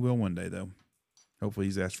 And he will one day, though. Hopefully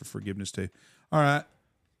he's asked for forgiveness, too. All right.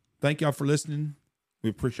 Thank y'all for listening.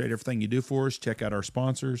 We appreciate everything you do for us. Check out our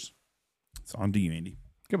sponsors. It's on to you, Andy.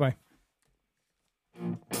 Goodbye.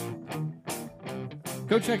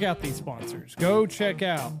 Go check out these sponsors. Go check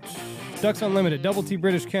out Ducks Unlimited, Double T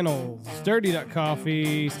British Kennels, Dirty Duck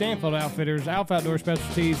Coffee, Stanfield Outfitters, Alpha Outdoor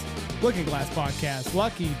Specialties, Looking Glass Podcast,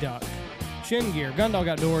 Lucky Duck, Shin Gear, Gundog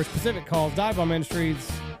Outdoors, Pacific Calls, Dive Bomb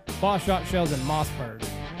Ministries, Boss Shot Shells, and Mossberg.